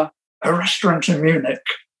were in a restaurant in Munich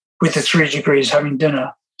with the 3 Degrees having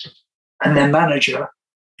dinner, and their manager,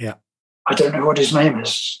 I don't know what his name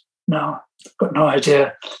is now, I've got no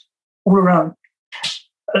idea, all around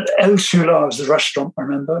El Soula was the restaurant, I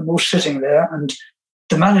remember, and we're all sitting there, and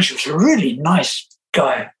the manager was a really nice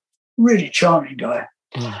guy, really charming guy,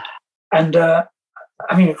 and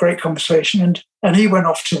having a great conversation, and he went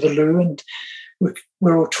off to the loo, and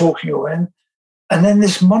we're all talking away, and then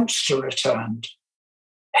this monster returned.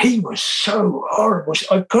 He was so horrible.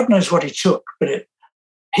 God knows what he took, but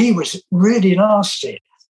he was really nasty.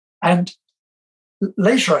 And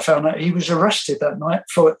later I found out he was arrested that night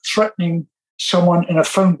for threatening someone in a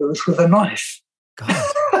phone booth with a knife.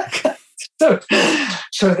 God.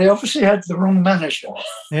 So they obviously had the wrong manager.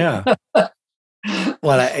 Yeah.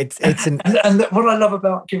 Well, it's and what I love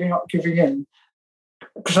about Giving Up, Giving In,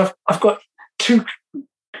 because I've got 2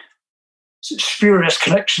 spurious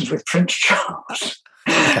connections with Prince Charles,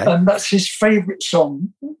 and that's his favourite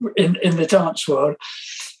song in the dance world.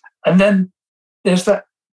 And then there's that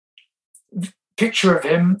picture of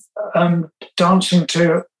him dancing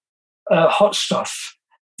to Hot Stuff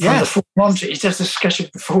from the Full Monty. He does a sketch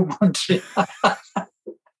of the Full Monty.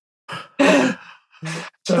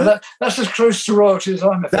 So that's as close to royalty as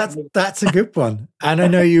I'm. That's a good one. And I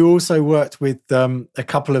know you also worked with a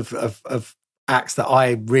couple of acts that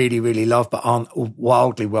I really, really love but aren't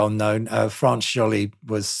wildly well known. France Joly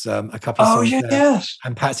was a couple of songs there. Yes.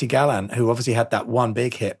 And Patsy Gallant, who obviously had that one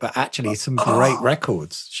big hit, but actually some great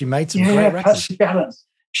records. She made some great records. Patsy Gallant.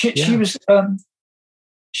 She was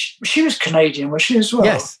she was Canadian, was she as well?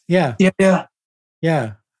 Yes. Yeah.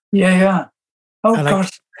 Oh, and God.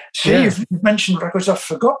 You've mentioned records I've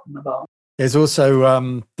forgotten about. There's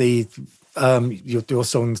also your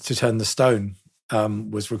song To Turn the Stone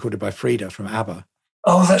was recorded by Frida from ABBA.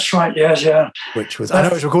 Oh, that's right. Yes, yeah. Which was, I know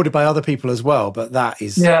it was recorded by other people as well, but that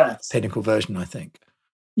is the pinnacle version, I think.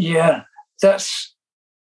 Yeah, that's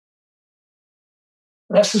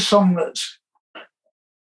a song that's,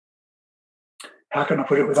 how can I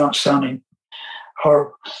put it without sounding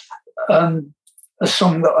horrible? A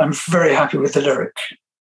song that I'm very happy with the lyric.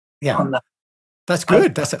 Yeah, on that. That's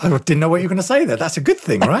good. I didn't know what you were going to say there. That's a good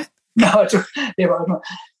thing, right? No,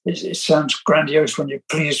 it sounds grandiose when you're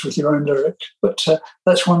pleased with your own lyric, but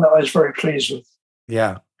that's one that I was very pleased with.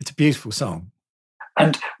 Yeah, it's a beautiful song.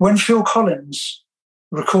 And when Phil Collins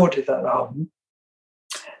recorded that album,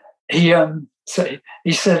 he said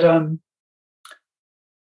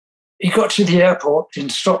he got to the airport in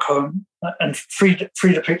Stockholm and Frida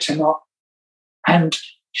picked him up, and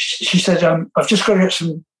she said, "I've just got to get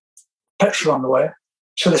some petrol on the way."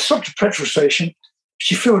 So they stopped at a petrol station.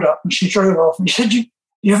 She filled up and she drove off. And he said,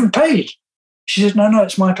 "You haven't paid?" She said, "No,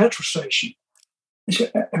 it's my petrol station."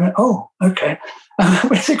 I went, "Oh, okay."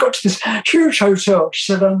 When they got to this huge hotel,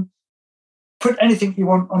 she said, "Put anything you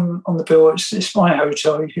want on the bill. It's my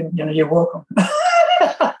hotel. You're welcome."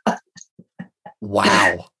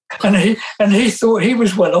 Wow. And he thought he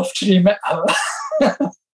was well off till he met her.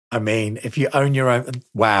 I mean, if you own your own,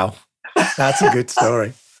 wow, that's a good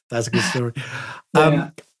story. That's a good story. Yeah.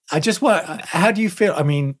 I just want. How do you feel? I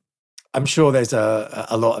mean, I'm sure there's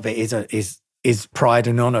a lot of it is pride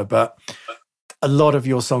and honor, but a lot of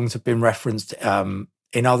your songs have been referenced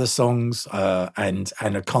in other songs and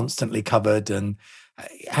are constantly covered. And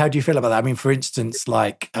how do you feel about that? I mean, for instance,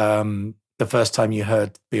 like the first time you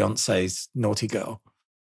heard Beyonce's "Naughty Girl."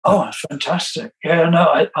 Oh, it's fantastic! Yeah,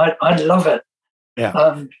 no, I love it. Yeah.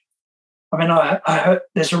 I mean, I heard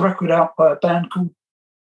there's a record out by a band called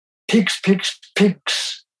Pigs.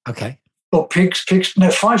 Okay. Or Pigs. No,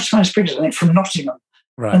 5 Times Pigs. I think from Nottingham.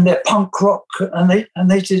 Right. And they're punk rock, and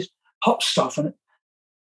they did hot stuff, and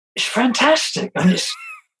it's fantastic. And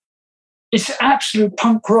it's absolute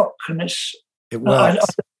punk rock, and it works.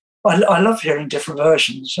 I love hearing different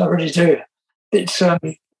versions. I really do. It's I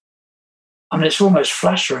mean, it's almost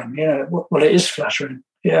flattering, you know. Well, it is flattering.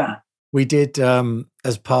 Yeah. We did,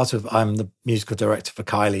 as part of, I'm the musical director for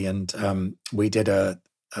Kylie, and we did a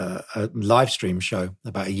live stream show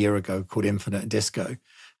about a year ago called Infinite Disco.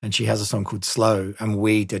 And she has a song called Slow, and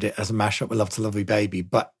we did it as a mashup with Love to Love You Baby,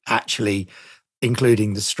 but actually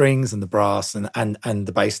including the strings and the brass and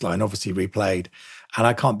the bass line, obviously replayed. And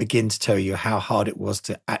I can't begin to tell you how hard it was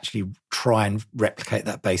to actually try and replicate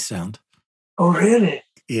that bass sound. Oh, really?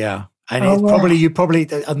 Yeah. And it's probably, you probably,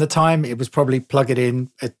 at the time, it was probably plug it in,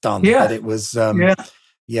 it's done. Yeah. But it was, but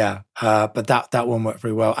that one worked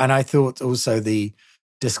very well. And I thought also the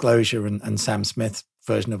Disclosure and Sam Smith's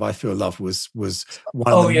version of I Feel Love was one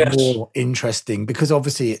of the more interesting, because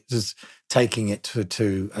obviously it was taking it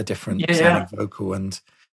to a different sounding vocal and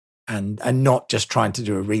not just trying to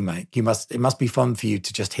do a remake. It must be fun for you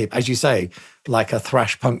to just hear, as you say, like a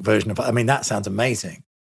thrash punk version of it. I mean, that sounds amazing.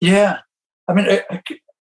 Yeah. I mean,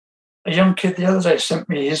 a young kid the other day sent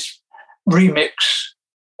me his remix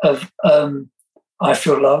of I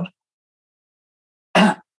Feel Love,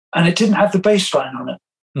 and it didn't have the bass line on it.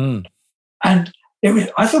 Mm. And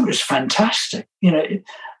I thought it was fantastic. You know,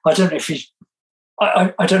 I don't know if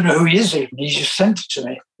I don't know who he is even. He just sent it to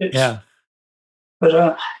me.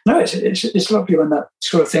 But no, it's lovely when that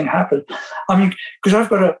sort of thing happened. I mean, because I've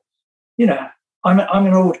got I'm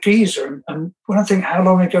an old geezer, and when I think how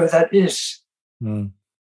long ago that is,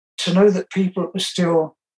 to know that people are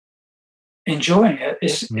still enjoying it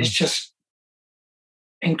is just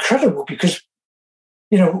incredible. Because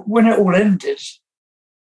when it all ended,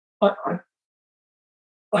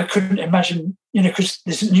 I couldn't imagine, because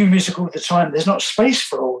there's new music all the time. There's not space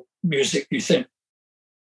for old music, you think.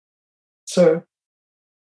 So,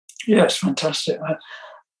 yeah, it's fantastic.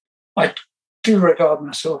 I do regard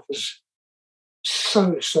myself as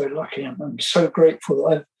so lucky, and I'm so grateful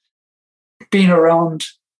that I've been around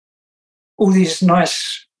all these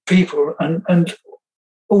nice people and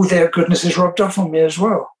all their goodness is rubbed off on me as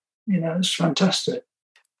well. It's fantastic.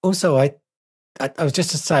 Also, I was just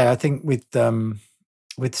to say, I think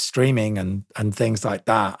with streaming and things like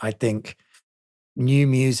that, I think new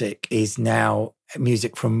music is now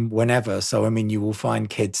music from whenever. So, I mean, you will find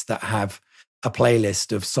kids that have a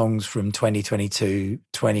playlist of songs from 2022,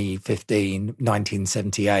 2015,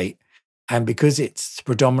 1978. And because it's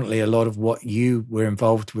predominantly a lot of what you were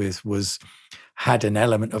involved with had an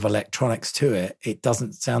element of electronics to it, it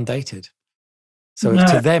doesn't sound dated. So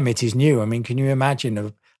to them, it is new. I mean, can you imagine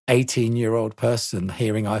an 18-year-old person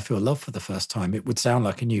hearing I Feel Love for the first time? It would sound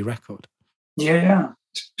like a new record. Yeah.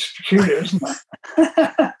 It's peculiar, isn't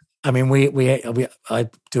it? I mean, I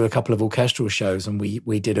do a couple of orchestral shows, and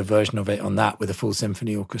we did a version of it on that with a full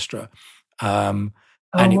symphony orchestra.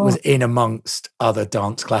 And it was in amongst other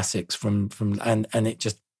dance classics and it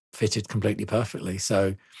just fitted completely perfectly.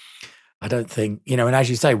 So I don't think, and as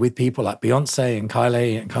you say, with people like Beyonce and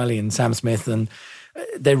Kylie and Sam Smith, and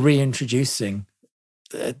they're reintroducing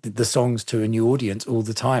the songs to a new audience all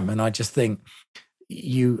the time. And I just think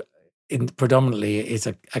predominantly it's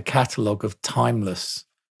a catalogue of timeless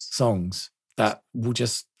songs that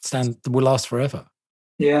will last forever.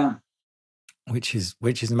 Yeah. Which is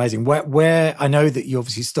amazing. Where I know that you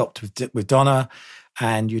obviously stopped with Donna,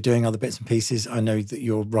 and you're doing other bits and pieces. I know that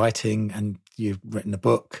you're writing and you've written a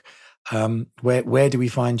book. Where do we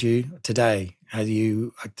find you today?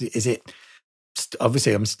 Is it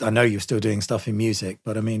obviously? I know you're still doing stuff in music,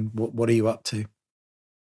 but I mean, what are you up to?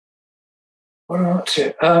 What am I up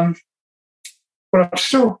to? Well, I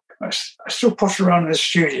still potter around in the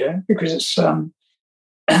studio because it's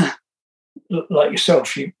like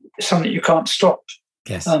yourself, it's something you can't stop.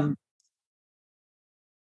 Yes.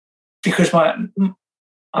 Because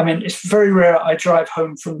it's very rare I drive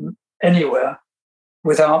home from anywhere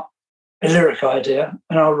without a lyric idea,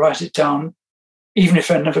 and I'll write it down, even if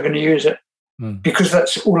I'm never going to use it, because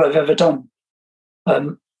that's all I've ever done.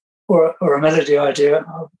 Or a melody idea,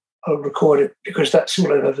 I'll record it because that's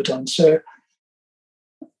all I've ever done. So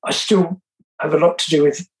I still have a lot to do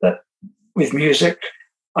with that, with music.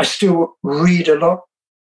 I still read a lot.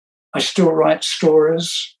 I still write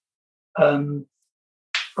stories,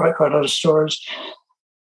 write quite a lot of stories.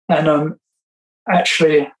 And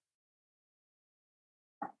actually,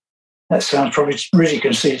 that sounds probably really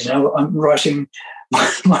conceited now. I'm writing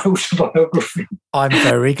my autobiography. I'm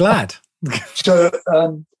very glad. So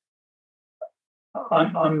I'm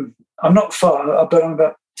not far, but I'm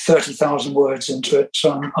about 30,000 words into it.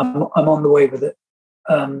 So I'm on the way with it,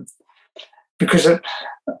 because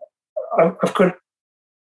I've got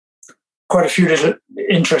quite a few little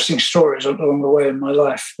interesting stories along the way in my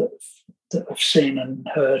life that I've seen and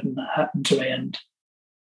heard and happened to me, and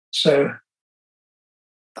so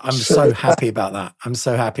I'm so happy about that. I'm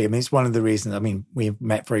so happy. I mean, it's one of the reasons. I mean, we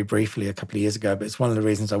met very briefly a couple of years ago, but it's one of the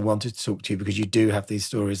reasons I wanted to talk to you, because you do have these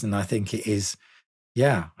stories, and I think it is.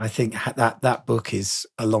 Yeah, I think that book is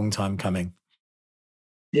a long time coming.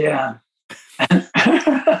 Yeah. And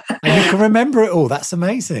you can remember it all. That's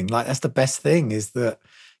amazing. Like, that's the best thing, is that,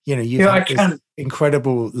 you've had this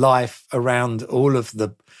incredible life around all of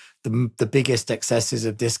the biggest excesses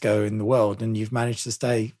of disco in the world, and you've managed to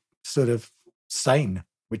stay sort of sane,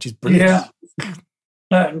 which is brilliant. Yeah.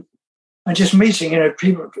 No, and just meeting,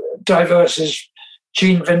 people diverse as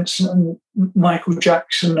Gene Vincent and Michael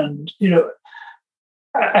Jackson, and,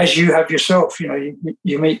 as you have yourself, you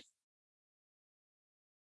meet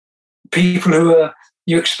people who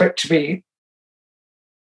you expect to be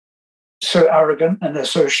so arrogant, and they're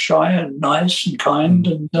so shy and nice and kind,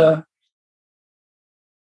 and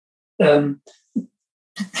the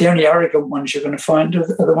only arrogant ones you're going to find are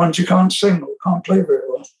the ones who can't sing or can't play very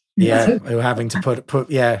well. Yeah, who are having to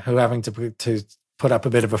put up a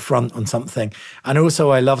bit of a front on something. And also,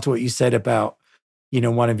 I loved what you said about,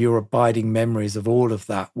 one of your abiding memories of all of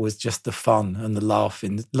that was just the fun and the laughs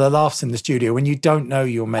in the studio. When you don't know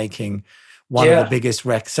you're making one of the biggest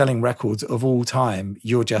selling records of all time,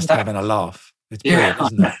 you're just having a laugh. It's brilliant,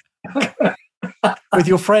 isn't it? With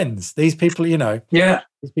your friends, these people, these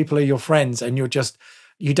people are your friends, and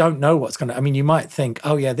you don't know what's going to, you might think,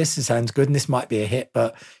 oh yeah, this sounds good and this might be a hit,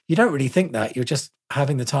 but you don't really think that. You're just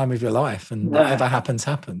having the time of your life, and whatever happens,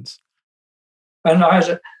 happens. And I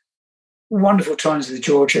had wonderful times with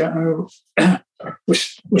Georgia.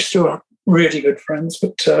 We're still really good friends,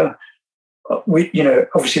 but we,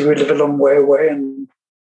 obviously we live a long way away and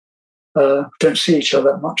don't see each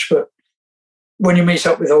other that much. But when you meet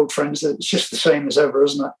up with old friends, it's just the same as ever,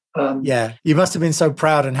 isn't it? Yeah, you must have been so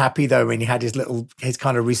proud and happy though when he had his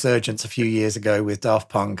kind of resurgence a few years ago with Daft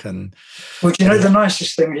Punk. And well, the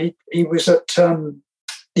nicest thing, he was at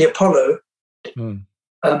the Apollo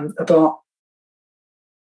about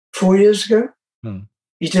 4 years ago.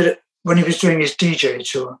 He did it when he was doing his DJ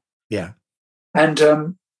tour. Yeah,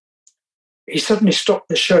 and he suddenly stopped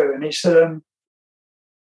the show and he said,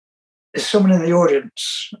 "There's someone in the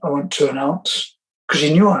audience I want to announce," because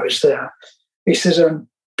he knew I was there. He says,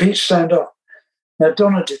 "Pete, stand up." Now,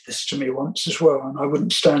 Donna did this to me once as well, and I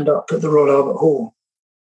wouldn't stand up at the Royal Albert Hall.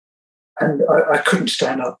 And I couldn't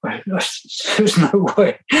stand up. There was no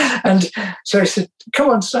way. And so he said, "Come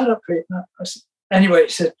on, stand up, Pete." Anyway, he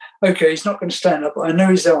said, "Okay, he's not going to stand up. I know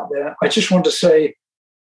he's out there. I just want to say,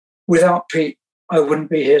 without Pete, I wouldn't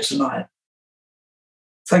be here tonight.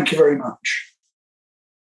 Thank you very much."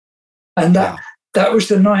 And that was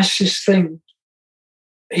the nicest thing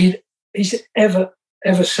he's ever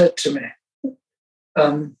said to me.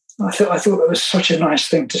 I thought that was such a nice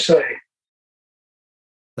thing to say.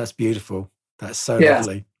 That's beautiful. That's so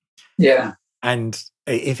lovely. Yeah. And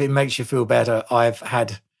if it makes you feel better, I've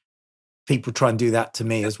had people try and do that to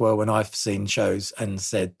me as well when I've seen shows and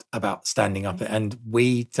said about standing up. And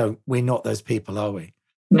we're not those people, are we?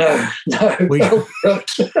 No.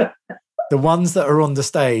 the ones that are on the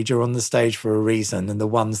stage for a reason, and the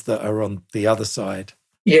ones that are on the other side.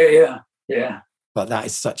 Yeah. But that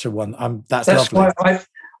is such a one. That's lovely.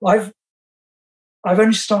 Why I've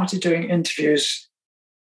only started doing interviews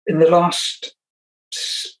in the last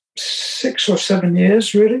 6 or 7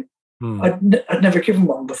 years, really. I'd never given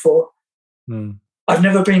one before. I've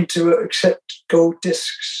never been to accept gold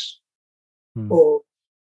discs or,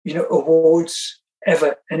 awards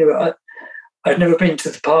ever. Anyway, I'd never been to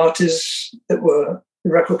the parties that were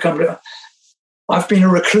the record company. I've been a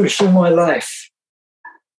recluse all my life.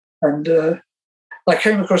 And I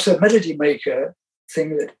came across a Melody Maker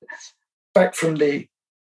thing that back from the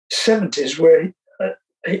 70s where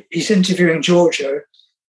he's interviewing Giorgio.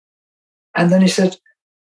 And then he said,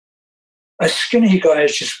 a skinny guy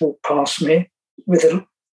has just walked past me with a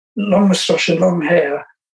long moustache and long hair.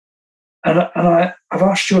 And I've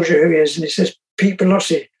asked Giorgio who he is, and he says, Pete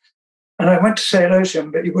Bellotti. And I went to say hello to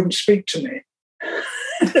him, but he wouldn't speak to me.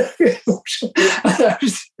 And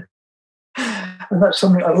that's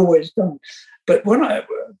something I've always done. But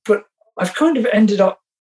I've kind of ended up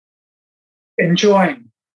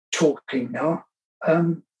enjoying talking now.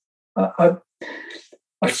 I'm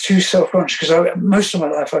too self-conscious because most of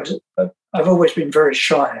my life I've always been very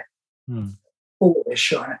shy, always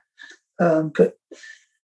shy. But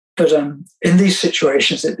in these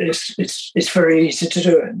situations, it's very easy to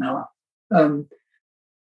do it now.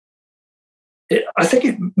 I think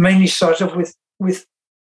it mainly started off with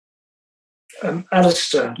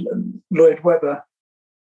Alistair Lloyd Webber.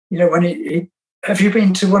 When he have you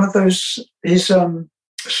been to one of his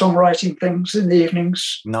songwriting things in the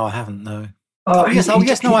evenings? No, I haven't. No. Yes.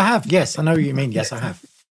 No, I have. Yes, I know what you mean. Yes, I have.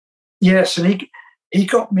 Yes, and he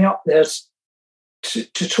got me up there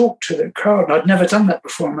to talk to the crowd. And I'd never done that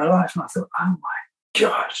before in my life, and I thought, oh my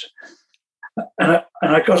God! And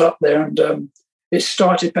I got up there, and it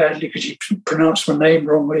started badly because he pronounced my name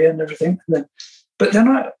wrongly and everything. But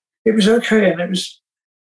then it was okay, and I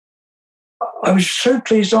was so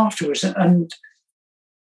pleased afterwards. And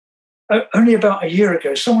only about a year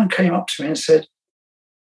ago, someone came up to me and said,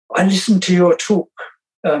 I listened to your talk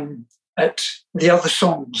at the Other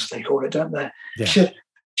Songs, they call it, don't they? Yeah.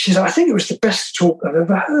 She said, I think it was the best talk I've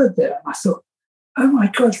ever heard there. And I thought, oh my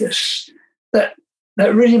God, that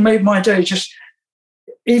really made my day. Just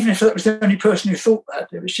even if that was the only person who thought that,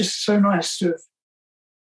 it was just so nice to have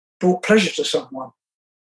brought pleasure to someone.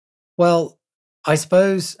 Well, I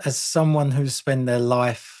suppose as someone who's spent their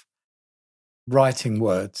life writing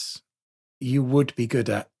words, you would be good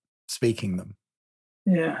at speaking them.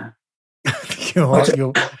 Yeah. you're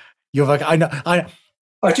like, I know.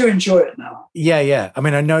 I do enjoy it now. Yeah. I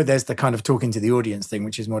mean, I know there's the kind of talking to the audience thing,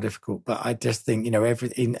 which is more difficult, but I just think,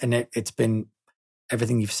 everything, and it's been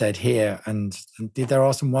everything you've said here, and there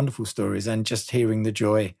are some wonderful stories, and just hearing the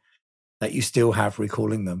joy that you still have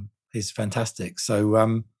recalling them is fantastic.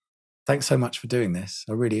 So, thanks so much for doing this.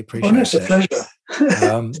 I really appreciate it. It's a pleasure.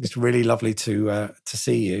 It's really lovely to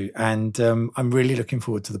see you, and I'm really looking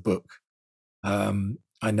forward to the book.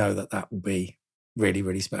 I know that will be really,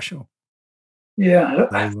 really special. Yeah.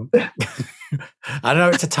 I know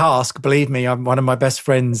it's a task. Believe me, one of my best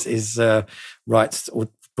friends writes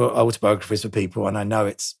autobiographies for people, and I know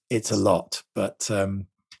it's a lot, but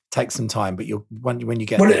takes some time. But when you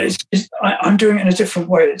get there, I'm doing it in a different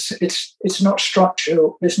way. It's not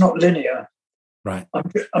structural. It's not linear. Right.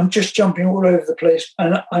 I'm just jumping all over the place,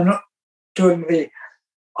 and I'm not doing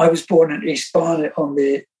I was born in East Barnet on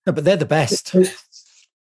the. No, but they're the best.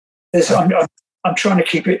 I'm trying to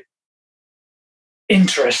keep it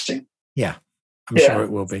interesting. Yeah, I'm sure it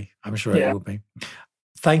will be. It will be.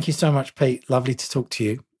 Thank you so much, Pete. Lovely to talk to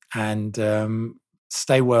you, and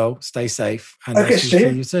stay well, stay safe, and I'll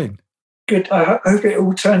see you soon. Good. I hope it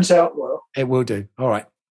all turns out well. It will do. All right.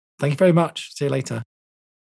 Thank you very much. See you later.